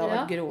altså. Det har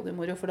vært grådig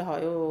moro, for det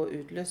har jo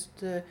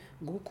utløst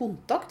god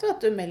kontakt,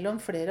 vet du, mellom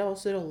flere av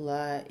oss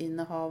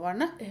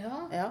rolleinnehaverne.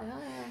 Ja.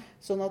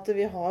 Sånn at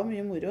vi har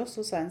mye moro,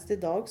 så senest i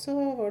dag så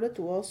var det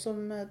 2 av oss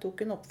som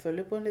tok en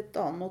oppfølger på en litt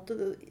annen måte,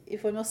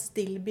 i form av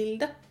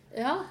stillbilde.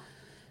 Ja.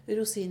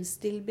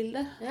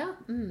 Rosinstillbilde. Ja,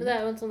 men det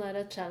jo en sånn der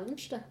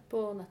challenge det, på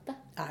nettet.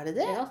 Det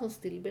det? Ja, sånn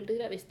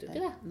stillbildegreier. Visste du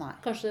ikke det? Nei.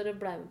 Kanskje dere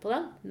ble med på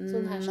den?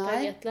 Sånn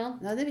hashtag et eller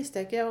annet? Nei, det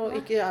visste jeg ikke, og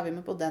ikke vi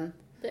med på den.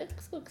 Det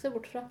skal du ikke se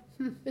bort fra.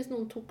 Hvis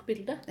noen tok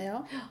bildet. Ja.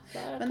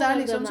 Men det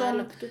liksom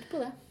sånn, lagt ut på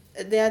det.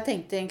 Det jeg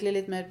tenkte egentlig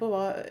litt mer på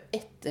var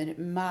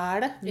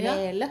ettermæle,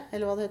 mele,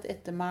 eller hva det heter,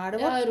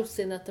 ettermæle var. Ja,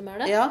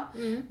 rosinettermæle. Ja,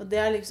 og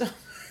det liksom,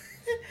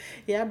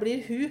 jeg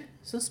blir hun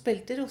som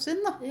spilte rosin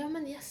da. Ja,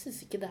 men jeg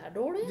synes ikke det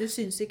dårlig. Du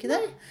synes ikke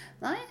det?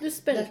 Nei. Du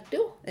spilte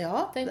jo.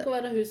 Ja. Tenk å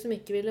være hun som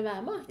ikke ville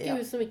være med, ikke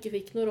hun som ikke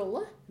fikk noen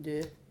rolle. Du,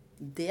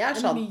 det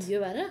sant. Det mye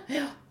verre.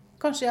 Ja.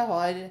 Kanskje jeg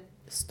har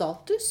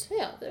status?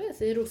 Ja, det vil jeg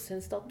si.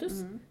 Rosinstatus.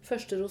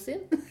 Første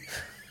rosin.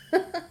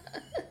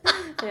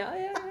 Ja.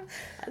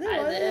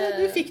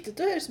 Du fikk det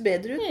til å høres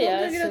bedre ut.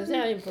 Jeg synes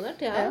jeg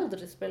imponert. Jeg har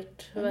aldri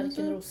spilt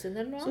hverken rosin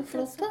eller noe. Så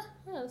flott da.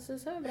 Ja, det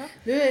synes jeg bra.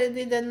 Du,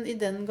 i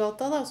den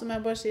gata da, som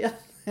jeg bare sier,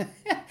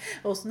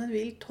 hvordan en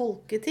vil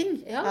tolke ting,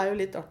 jo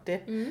litt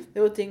artig.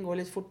 Det ting går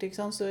litt fort, ikke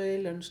sant? Så i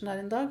lunsjen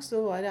her en dag,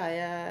 så var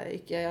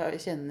jeg ikke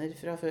kjenner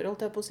fra før,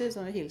 holdt jeg på å si,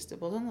 som vi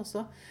hilste på sånn,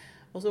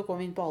 og så kom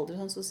vi inn på alder,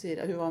 sånn, så sier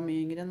jeg, hun var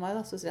mye yngre enn meg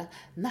da, så sier jeg,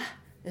 nei,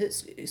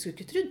 skulle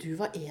ikke tro du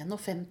var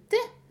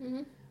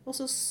 51? Og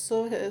så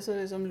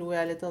liksom lo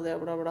jeg litt av det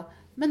og bla bla.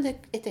 Men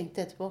jeg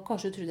tenkte etterpå,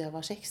 kanskje du trodde jeg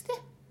var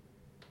 60?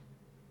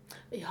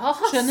 Ja,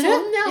 skjønner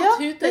sånn, du? Ja.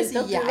 Du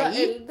tenkte at du var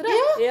eldre.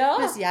 Ja,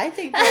 mens jeg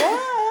tenkte,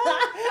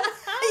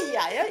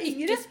 jeg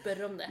yngre. Ikke spør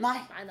om det. Nei,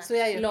 så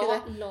jeg gjør ikke det.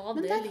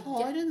 Men der ligge.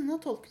 har du denne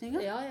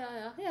tolkningen. Ja.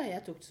 Ja,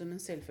 jeg tok det som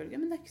en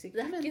selvfølge, men det ikke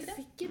sikkert. Det ikke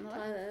sikkert.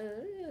 Nei, det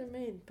gjør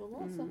meg inn på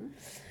noe, altså.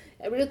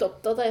 Jeg blir litt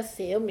opptatt av, jeg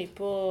ser jo mye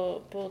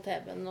på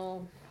TV-en og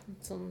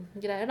sånn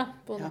greier da,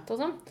 på nett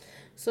og sånn.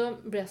 Så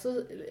blir jeg så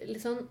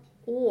litt sånn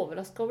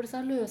overrasket over disse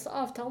løse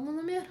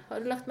avtalene de gjør.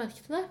 Har du lagt merke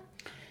til det?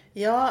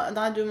 Ja,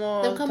 nei, du må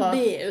De kan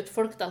be ut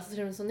folk da, så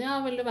skriver de sånn,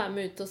 ja, vil du være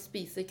med ut og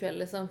spise i kveld,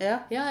 liksom?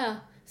 Ja.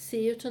 Ja,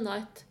 see you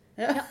tonight.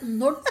 Ja,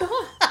 når da?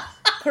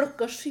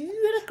 7:00,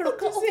 eller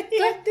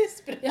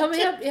 8:00? Ja, men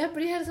jeg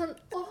blir helt sånn,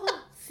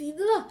 si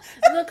det da.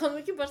 Men da kan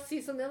vi ikke bare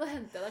si sånn, ja, da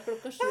henter jeg deg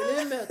 7:00, eller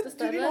vi møtes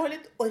der. Du vil ha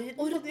litt orden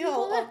på de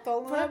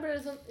avtalene. For da blir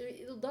det sånn,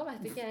 da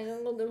vet ikke jeg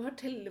engang om de har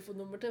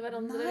telefonnummer til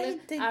hverandre,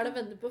 eller er det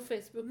venner på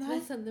Facebook,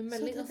 eller sender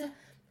melding, altså.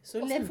 Så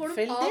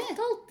lemfeldig.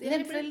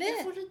 Jeg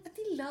får litt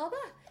dille av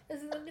det. Jeg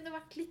synes det kunne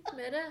vært litt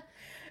mer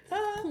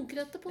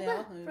konkrete på det.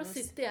 For da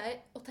sitter jeg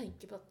og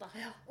tenker på dette.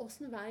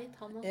 Hvordan vet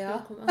han at du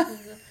kommer?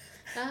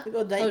 Har du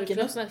ikke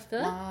lagt merke til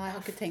det? Nei, jeg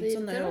har ikke tenkt så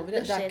nøye over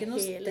det. Det er ikke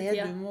noe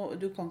sted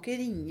du kan ikke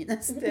ringe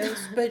et sted og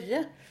spørre.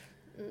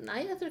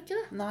 Nei, jeg tror ikke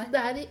det. Nei. Det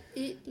er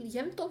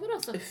jevnt over,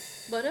 altså.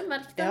 Bare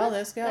merk det. Ja,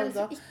 det skal jeg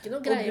da. Ikke noe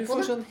greie på det. Og du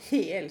får sånn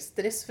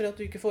helstress for at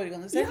du ikke får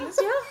organisert,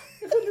 liksom. Ja,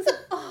 jeg får liksom,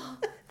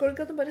 går det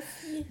ikke at du bare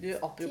sier du,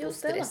 apropos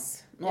stress.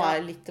 Nå er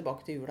jeg litt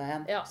tilbake til jula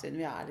igjen, siden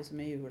vi er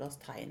liksom i julas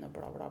tegn og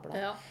bla bla bla.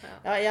 Ja,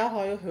 jeg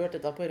har jo hørt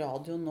dette på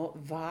radioen nå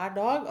hver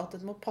dag, at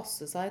det må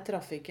passe seg i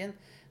trafikken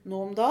nå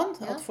om dagen,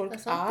 at folk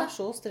er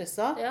så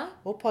stresset,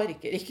 og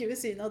parker ikke ved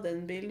siden av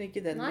den bilen,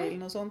 ikke den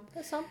bilen og sånn.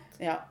 Det er sant.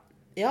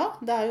 Ja,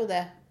 det er jo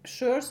det.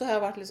 Selv så har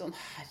jeg vært litt sånn,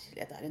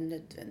 herlighet, er det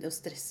nødvendig å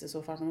stresse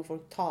så fælt når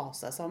folk tar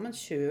seg sammen,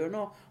 kjører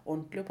noe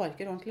ordentlig og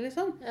parker ordentlig,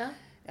 liksom.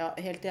 Ja,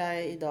 helt til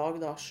jeg i dag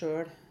da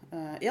selv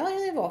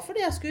det var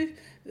fordi jeg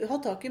skulle ha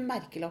tak i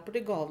merkelapper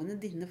til gavene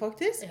dine,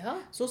 faktisk.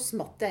 Så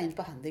smatt jeg inn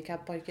på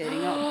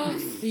handicap-parkeringen.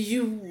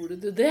 Gjorde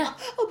du det?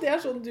 Og det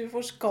er sånn du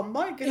får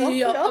skamma, ikke sant?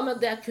 Ja, men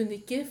det kunne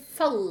ikke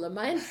falle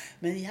meg inn.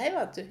 Men jeg,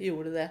 vet du,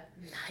 gjorde det.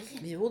 Nei.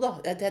 Jo da,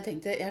 jeg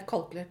tenkte, jeg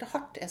kalkulerte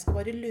hardt. Jeg skal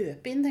bare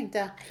løpe inn,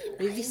 tenkte jeg.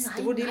 Vi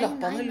visste hvor de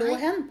lappene lå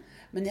hen.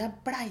 Men jeg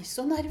blei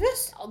så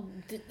nervøs.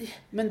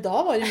 Men da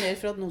var det mer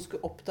for at noen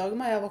skulle oppdage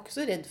meg. Jeg var ikke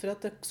så redd for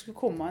at det skulle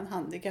komme en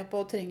handicap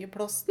og trenge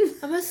plasten.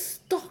 Ja, men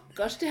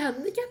stakkars de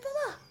handicapet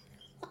da.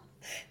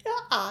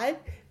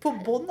 På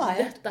bånd er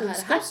jeg et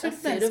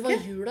ondskapsfullt menneske. Ser du hva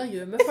jula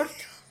gjør med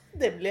folk?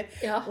 Nemlig.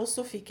 Og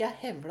så fikk jeg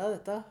hevla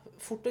detta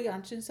fort og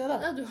gærent, synes jeg da.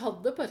 Ja, du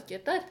hadde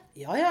parkert der.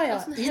 Ja.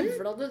 Hvordan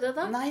hevla du det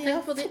da? Nei,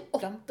 tenk på de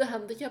 8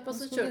 handicapene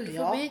som kjørte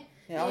forbi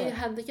i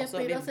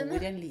handicap-biler sine. Vi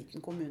bor i en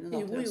liten kommune da.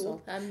 Jo,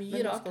 det er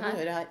mye rart her. Men nå skal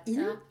du høre her.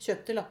 Inn,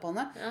 kjøpte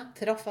lappene,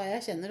 traff hva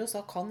jeg kjenner og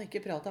sa, kan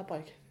ikke prate av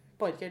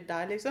parkert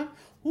der, liksom.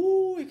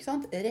 Ikke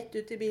sant? Rett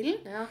ut i bilen.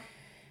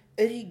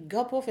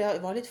 Rygga på, for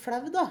jeg var litt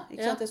flau da.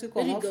 Ikke sant? Jeg skulle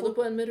komme Rygga du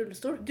på en med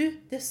rullestol? Du,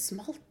 det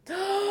smalt.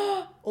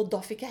 Og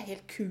da fikk jeg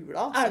helt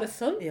kula. Altså. Er det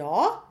sant?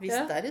 Ja,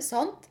 visst er det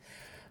sant.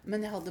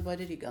 Men jeg hadde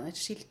bare rygget ned et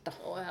skilt da.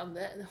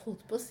 Jeg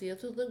holdt på å si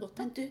at du hadde gått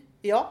den.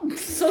 Ja.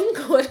 Sånn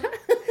går det.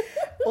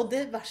 Og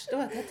det verste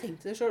var at jeg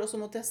tenkte det selv, og så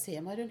måtte jeg se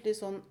meg rundt litt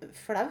sånn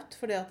flaut,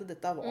 fordi at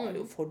dette var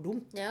jo for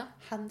dumt.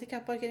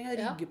 Handicap-parkeringen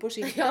rygger på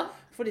skiltet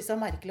for disse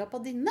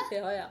merkelappa dine.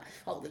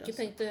 Hadde ikke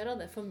tenkt å gjøre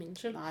det for min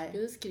skyld.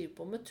 Du skriver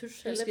på med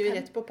tusj eller penn. Du skriver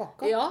rett på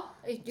pakka. Ja,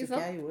 ikke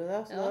sant? Jeg gjorde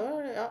det. Så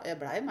da,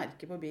 jeg ble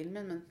merke på bilen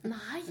min, men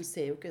jeg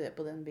ser jo ikke det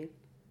på den bilen.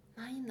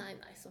 Nei,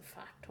 så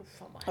fælt.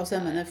 Huffa meg. Altså,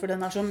 jeg mener, for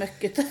den er så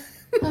møkkete.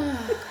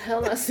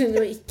 Jeg synes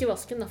jo ikke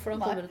vasken, da, for da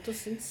kommer det til å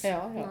synes.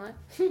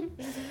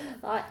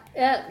 Nei,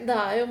 det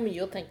er jo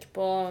mye å tenke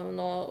på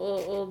nå,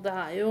 og det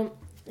er jo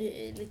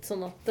litt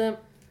sånn at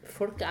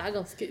folk er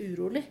ganske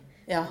urolig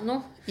nå.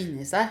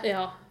 Inni seg.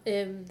 Ja,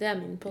 det er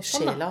min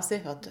påstand da. Sjela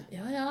si, vet du.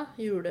 Ja,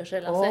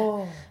 julesjela si.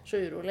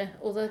 Så urolig.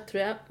 Og det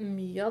tror jeg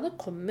mye av det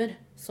kommer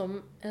som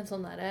en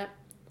sånn der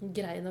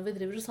greie når vi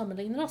driver og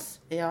sammenligner oss.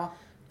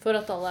 For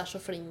at alle er så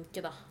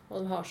flinke da.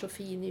 Og de har så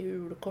fine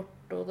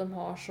julekort, og de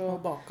har så...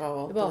 Og baka og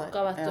alt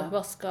baka, vet du.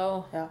 Vaska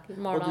og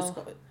mala.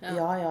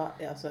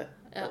 Altså,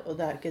 og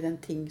det er ikke den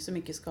ting som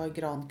ikke skal ha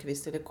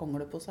grankvist eller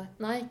kongle på seg.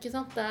 Nei, ikke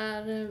sant? Det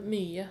er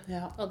mye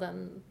av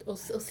den.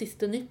 Og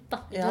siste nytt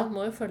da. Man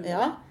må jo følge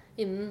med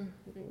innen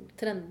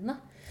trendene.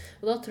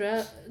 Og da tror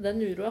jeg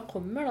den uroa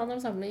kommer da når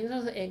de sammenligner.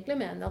 Altså,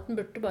 egentlig mener jeg at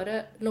den burde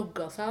bare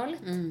logga seg av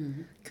litt.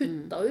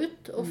 Kutta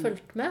ut og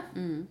fulgt med.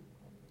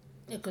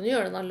 Jeg kunne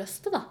gjøre det når jeg har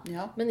lyst til,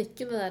 da. Men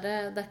ikke det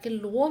der, det er ikke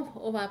lov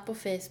å være på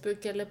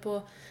Facebook eller på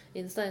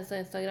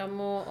Instagram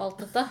og alt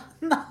dette.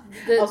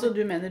 Nei, altså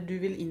du mener du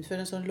vil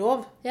innføre en sånn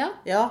lov? Ja,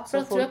 for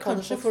da tror jeg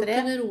kanskje folk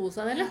kunne roe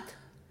seg ned litt.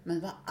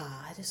 Men hva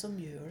er det som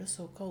gjør det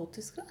så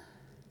kaotisk da?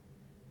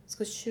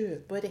 Skal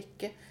kjøpe og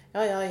rekke.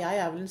 Jeg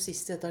er vel den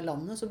siste i dette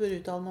landet som bør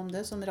uttale meg om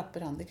det, som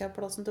rapper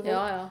handicap-plassen til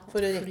folk. For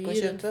å rekke og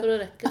kjøpe. Rundt for å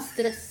rekke,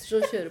 stresser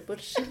og kjøre på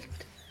et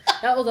skilt.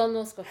 Og da nå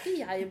skal ikke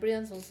jeg bli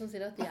en sånn som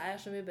sier at jeg er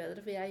så mye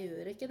bedre, for jeg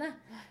gjør ikke det.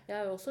 Jeg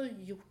har jo også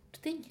gjort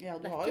ting. Ja,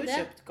 du har jo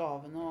kjøpt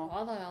gaven og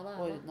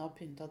ordnet og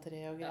pyntet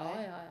tre og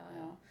greier. Ja,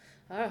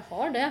 jeg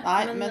har det.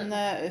 Nei, men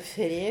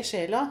fred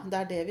sjela,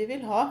 det er det vi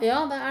vil ha. Ja,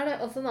 det er det.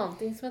 Altså en annen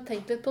ting som jeg har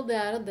tenkt litt på, det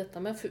er at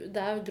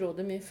det er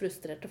grådig mye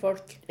frustrerte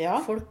folk.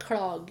 Folk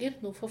klager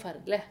noe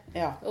forferdelig.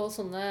 Og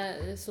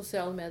sånne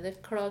sosiale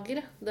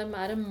medier-klagere, dem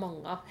er det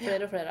mange av,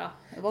 flere og flere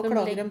av. Hva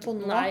klager de på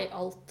nå? Nei,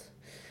 alt.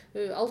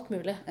 Alt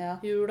mulig. Ja.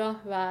 Jula,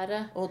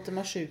 været. Og at de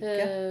er syke.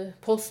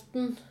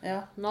 Posten.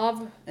 Ja.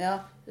 Nav. Ja.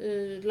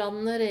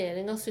 Landet,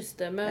 regjeringen,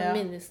 systemet,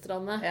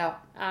 ministrene. Ja.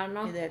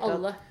 Erna.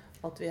 Alle.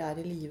 At vi er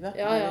i live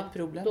er et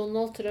problem.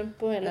 Donald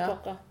Trump og hele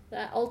pakka.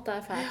 Alt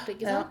er fælt,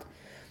 ikke sant?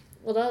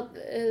 Og da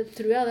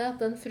tror jeg det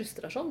at den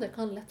frustrasjonen, det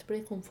kan lett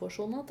bli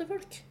komfortsona til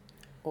folk.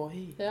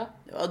 Oi, det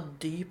var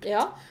dypt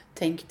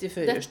tenkt i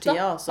førjulstida.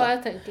 Dette har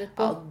jeg tenkt litt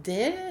på. Ja,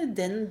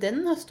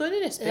 den står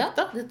i respekt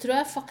da. Ja, det tror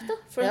jeg er fakta.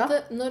 For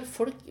når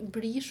folk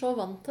blir så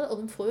vant til, og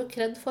de får jo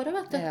kred for det,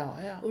 vet du.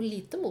 Og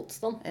lite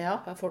motstand.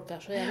 For folk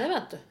er så enige,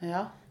 vet du.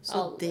 Ja,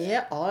 så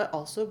det har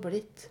altså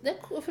blitt...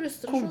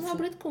 Frustrasjon har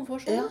blitt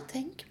komfortsjon. Ja,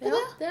 tenk på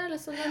det. Det er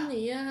liksom den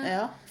nye...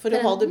 Ja, for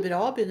å ha det bra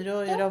begynner å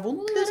gjøre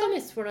vondt, liksom. Ja, du er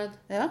misfornøyd.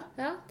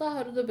 Ja, da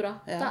har du det bra.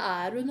 Da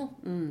er du noe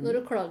når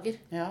du klager.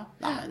 Ja,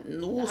 nei,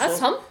 det er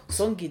sant.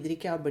 Sånn gidder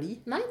ikke jeg å bli.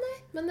 Nei,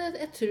 men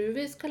jeg tror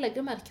vi skal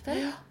legge merke til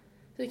det.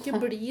 Så det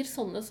ikke blir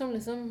sånne som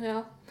liksom,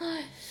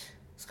 nei,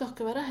 skal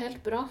ikke være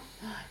helt bra.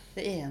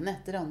 Det ene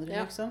etter det andre,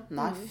 liksom.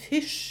 Nei,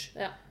 fysj!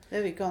 Det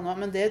vil ikke ha noe.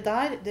 Men det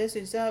der, det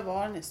synes jeg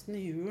var nesten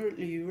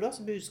julas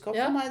budskap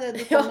for meg, det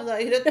du kom med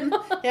deg, Grøtten.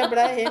 Jeg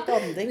ble helt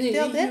andektig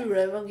av det.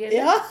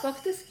 Juleevangeliet,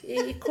 faktisk,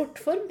 i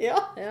kortform.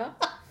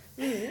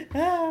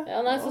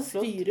 Nei, så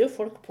styrer jo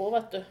folk på,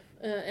 vet du.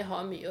 Jeg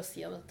har mye å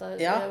si om dette.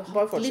 Jeg har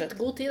hatt litt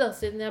god tid da,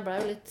 siden jeg ble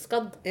jo litt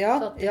skadd.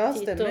 Så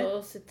litt tid til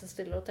å sitte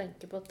stille og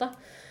tenke på dette.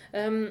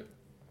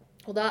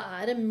 Og da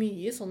er det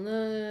mye sånne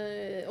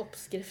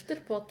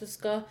oppskrifter på at du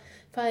skal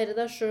feire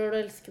deg selv og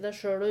elske deg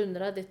selv og unne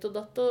deg ditt og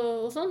datt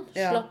og sånn.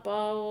 Slappe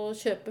av og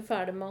kjøpe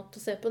ferdig mat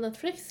og se på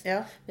Netflix.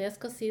 Men jeg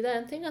skal si deg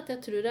en ting, at jeg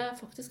tror det er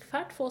faktisk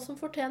fælt få som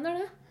fortjener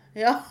det.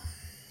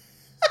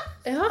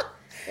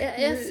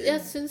 Jeg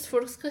synes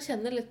folk skal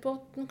kjenne litt på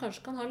at de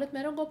kanskje kan ha litt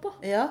mer å gå på.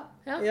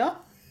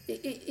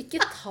 Ikke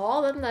ta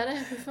den der,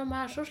 for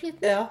meg er så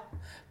sliten.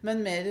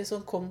 Men mer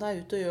sånn, kom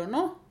deg ut og gjør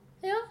noe.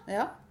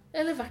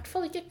 Eller i hvert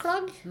fall ikke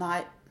klag.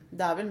 Nei,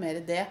 det er vel mer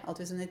det, at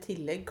hvis en i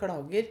tillegg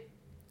klager.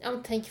 Ja,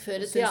 men tenk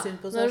før i tida,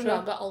 når du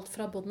laget alt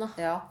fra bånda.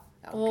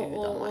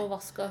 Og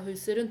vasket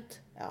huset rundt.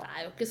 Det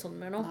er jo ikke sånn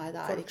mer nå. Nei,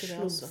 det er folk ikke det,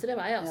 slumser i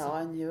vei, altså.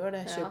 Ja, en gjør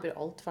det. Kjøper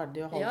alt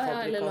ferdig og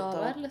halvfabrikat. Eller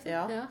laver, liksom.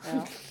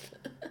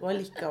 Og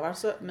allikevel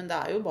så, men det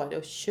er jo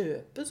bare å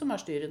kjøpe som er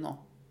styret nå.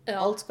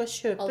 Alt skal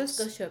kjøpes. Alt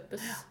skal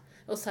kjøpes.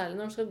 Og særlig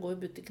når du skal gå i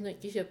butikken og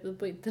ikke kjøpe det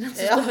på internett,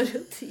 så tar det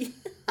jo tid.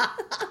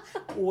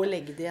 Og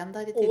legge det igjen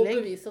der i tillegg.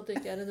 Og bevise at du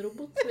ikke er en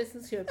robot hvis du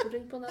kjøper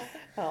ting på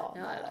nettet.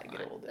 Det er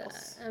grådig,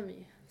 ass. Det er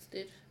mye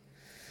styr.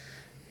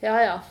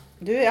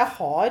 Du, jeg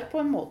har på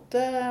en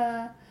måte...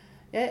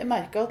 Jeg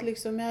merket at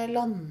liksom jeg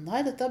landet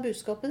i dette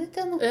budskapet ditt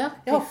nå. Jeg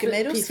har ikke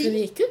mer å si. Piffen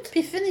gikk ut?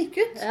 Piffen gikk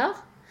ut.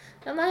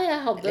 Nei, jeg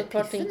hadde et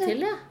par ting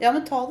til, Ja,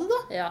 men ta det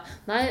da.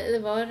 Nei,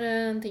 det var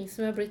en ting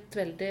som jeg har blitt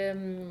veldig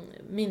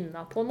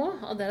minnet på nå,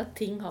 og det er at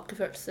ting har ikke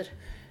følelser.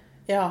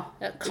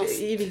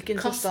 I hvilken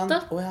forstand?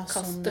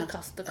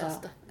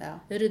 Kaste.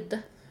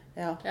 Rydde.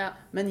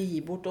 Men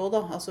gi bort også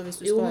da. Altså,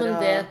 hvis du jo, men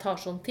det tar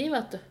sånn tid,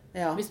 vet du.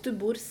 Hvis du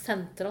bor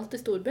sentralt i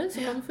storbyen, så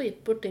kan du få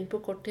gitt bort ting på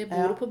kort tid.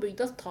 Bor du på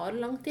bygda, så tar det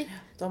lang tid.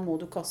 Da må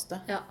du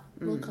kaste.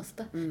 Må du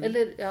kaste.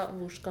 Eller,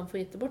 hvor skal du få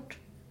gitt det bort?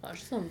 Det er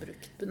ikke sånn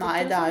brukt butikk. Nei,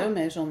 det er jo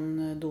mer sånn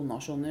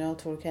donasjoner,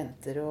 at folk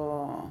henter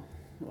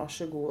og vær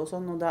så god og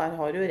sånn. Og der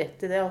har du jo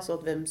rett i det, altså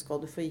at hvem skal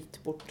du få gitt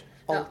bort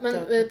alt. Men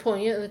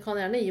poenget, du kan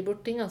gjerne gi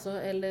bort ting, altså,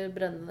 eller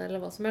brenne det,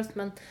 eller hva som helst,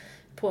 men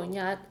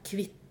poenget er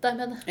kvitt deg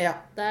med det.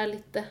 Det er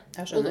litt det.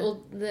 Jeg skjønner. Og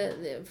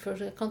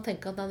først jeg kan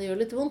tenke at det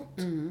gjør litt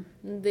vondt.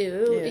 Det gjør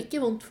jo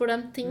ikke vondt for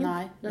den tingen.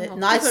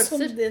 Den har ikke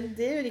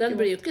følelser. Den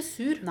blir jo ikke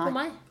sur på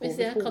meg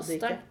hvis jeg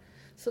kaster den.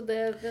 Så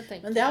det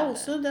tenker men det er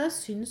også, det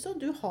synes at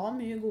du har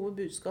mye gode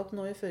budskap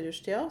nå i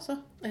førjulstida, altså.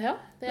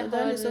 Det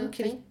er liksom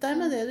kvitt deg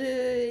med det du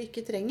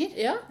ikke trenger.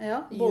 Gjør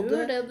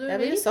det du vil.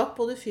 Jeg ville sagt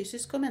både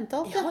fysisk og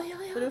mentalt,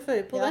 for å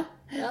føye på det.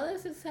 Ja, det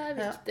synes jeg er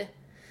viktig.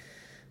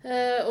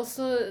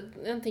 Også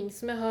en ting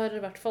som jeg har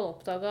i hvert fall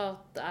oppdaget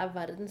at er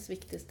verdens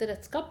viktigste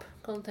redskap.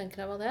 Kan du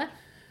tenke deg hva det er?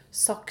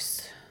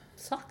 Saks?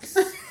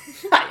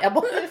 Nei, jeg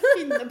bare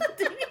finner på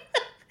ting.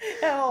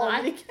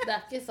 Nei, det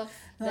er ikke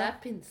saks. Det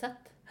er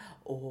pinsett.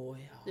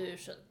 Du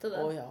skjønte det.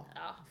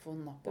 Få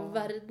nappa.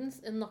 Verdens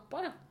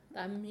nappa, Det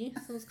er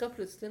mye som skal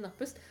plutselig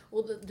nappes.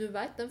 Og du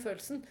vet den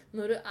følelsen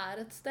når du er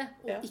et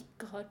sted og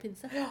ikke har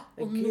pinsett.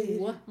 Og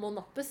noe må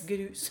nappes.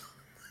 Grus.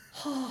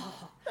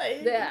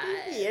 Det er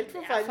helt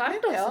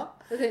forferdelig, altså.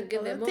 Jeg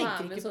tenker det må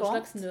være med en sånn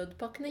slags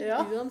nødpakning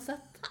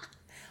uansett.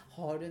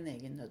 Har du en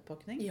egen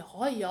nødpakning? Ja.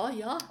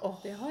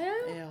 Det har jeg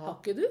jo. Har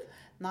ikke du?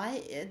 Nei,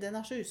 den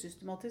er så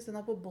usystematisk.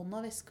 Den er på bånd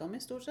av veska mi,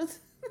 stort sett.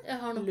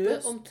 Jeg har noe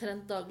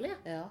omtrent daglig.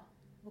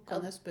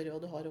 Kan jeg spørre hva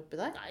du har oppi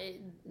der? Nei,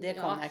 det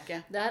kan jeg ikke.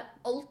 Det er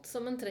alt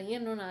som en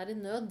trenger når en er i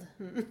nød.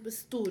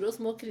 Store og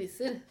små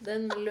kriser,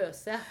 den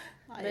løser jeg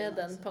med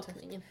den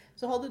pakningen.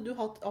 Så hadde du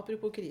hatt,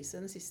 apropos krise,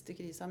 den siste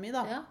krisa mi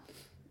da.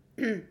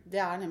 Det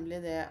er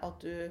nemlig det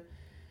at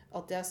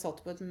jeg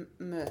satt på et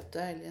møte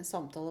eller en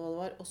samtale, hva det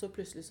var, og så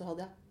plutselig så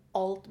hadde jeg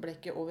alt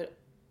blekket over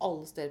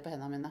alle steder på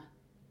hendene mine.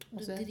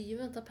 Du driver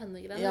med dette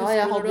pennegreiene. Ja,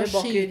 jeg hadde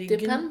bak i ryggen.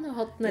 Skytepenn og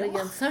hatt nede i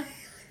genseren.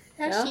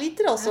 Jeg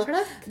sliter altså.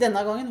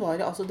 Denne gangen var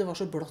det, altså, det var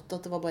så blått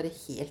at det var bare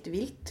helt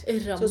vilt.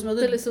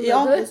 Ramte liksom ja,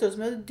 det så ut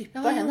som jeg hadde dyppet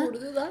henne. Hva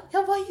gjorde du da?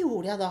 Ja, hva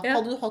gjorde jeg da?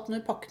 Hadde du hatt noe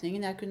i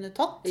pakningen jeg kunne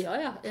tatt? Ja,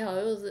 jeg har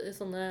jo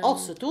sånne...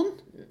 Aceton?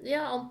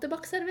 Ja,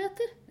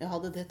 antibac-servietter. Jeg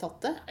hadde det tatt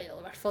det? Jeg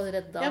hadde i hvert fall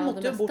reddet det meste. Jeg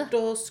måtte jo bort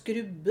og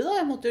skrubbe da.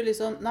 Jeg måtte jo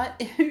liksom, nei,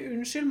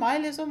 unnskyld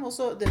meg liksom. Og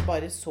så, det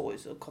bare så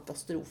ut som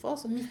katastrofe,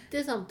 altså. Midt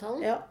i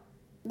samtalen. Ja.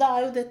 Det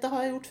er jo dette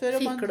har jeg gjort før.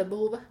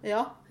 Fiklebehovet.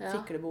 Ja,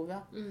 fiklebehovet,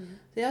 ja.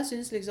 Så jeg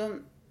synes liksom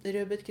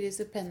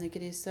rødbetkrise,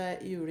 pennekrise,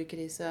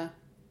 julekrise.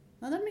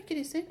 Nei, det er mye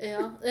kriser.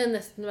 Ja,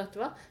 nesten, vet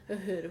du hva?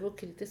 Jeg hører hvor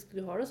kritisk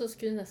du har det, så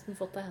skulle du nesten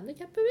fått deg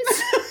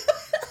handicapbevis.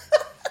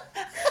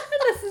 Det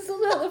er nesten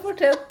som du hadde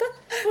fortjent det.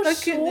 For da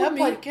kunne jeg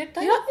parkert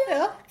deg.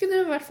 Ja. Kunne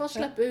du i hvert fall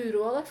slippe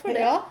uroa deg for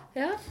det.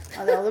 Ja,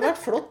 det hadde vært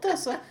flott,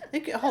 altså.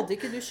 Hadde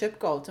ikke du kjøpt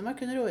gave til meg,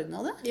 kunne du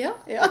ordne det? Ja,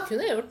 det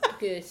kunne jeg gjort.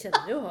 Jeg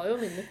kjenner jo, har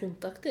jo mine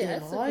kontakter,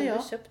 så kunne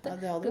du kjøpt det.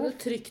 Kunne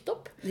du trykt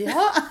opp.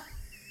 Ja.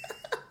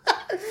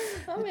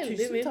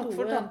 Tusen takk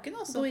for tanken,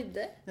 altså. God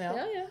idé. Ja.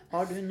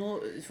 Har du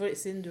noe,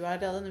 siden du er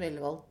den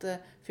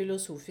velvalgte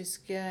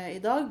filosofiske i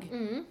dag,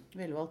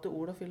 velvalgte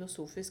ord og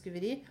filosofisk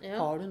vri,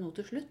 har du noe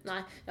til slutt? Nei,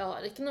 jeg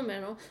har ikke noe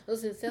mer nå. Nå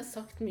synes jeg har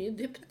sagt mye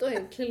dypt og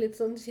egentlig litt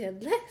sånn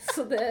kjedelig,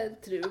 så det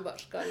tror jeg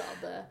bare skal la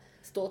det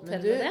stå til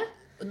med det.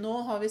 Nå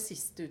har vi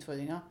siste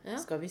utfordringa.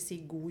 Skal vi si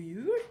god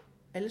jul,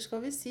 eller skal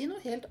vi si noe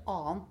helt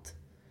annet?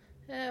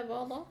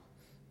 Hva da?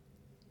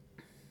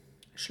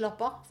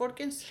 Slapp av,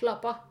 folkens.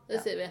 Slapp av,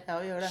 det sier vi. Ja,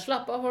 vi gjør det.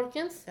 Slapp av,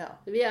 folkens.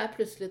 Vi er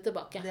plutselig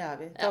tilbake. Det er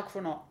vi. Takk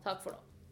for nå. Takk for nå.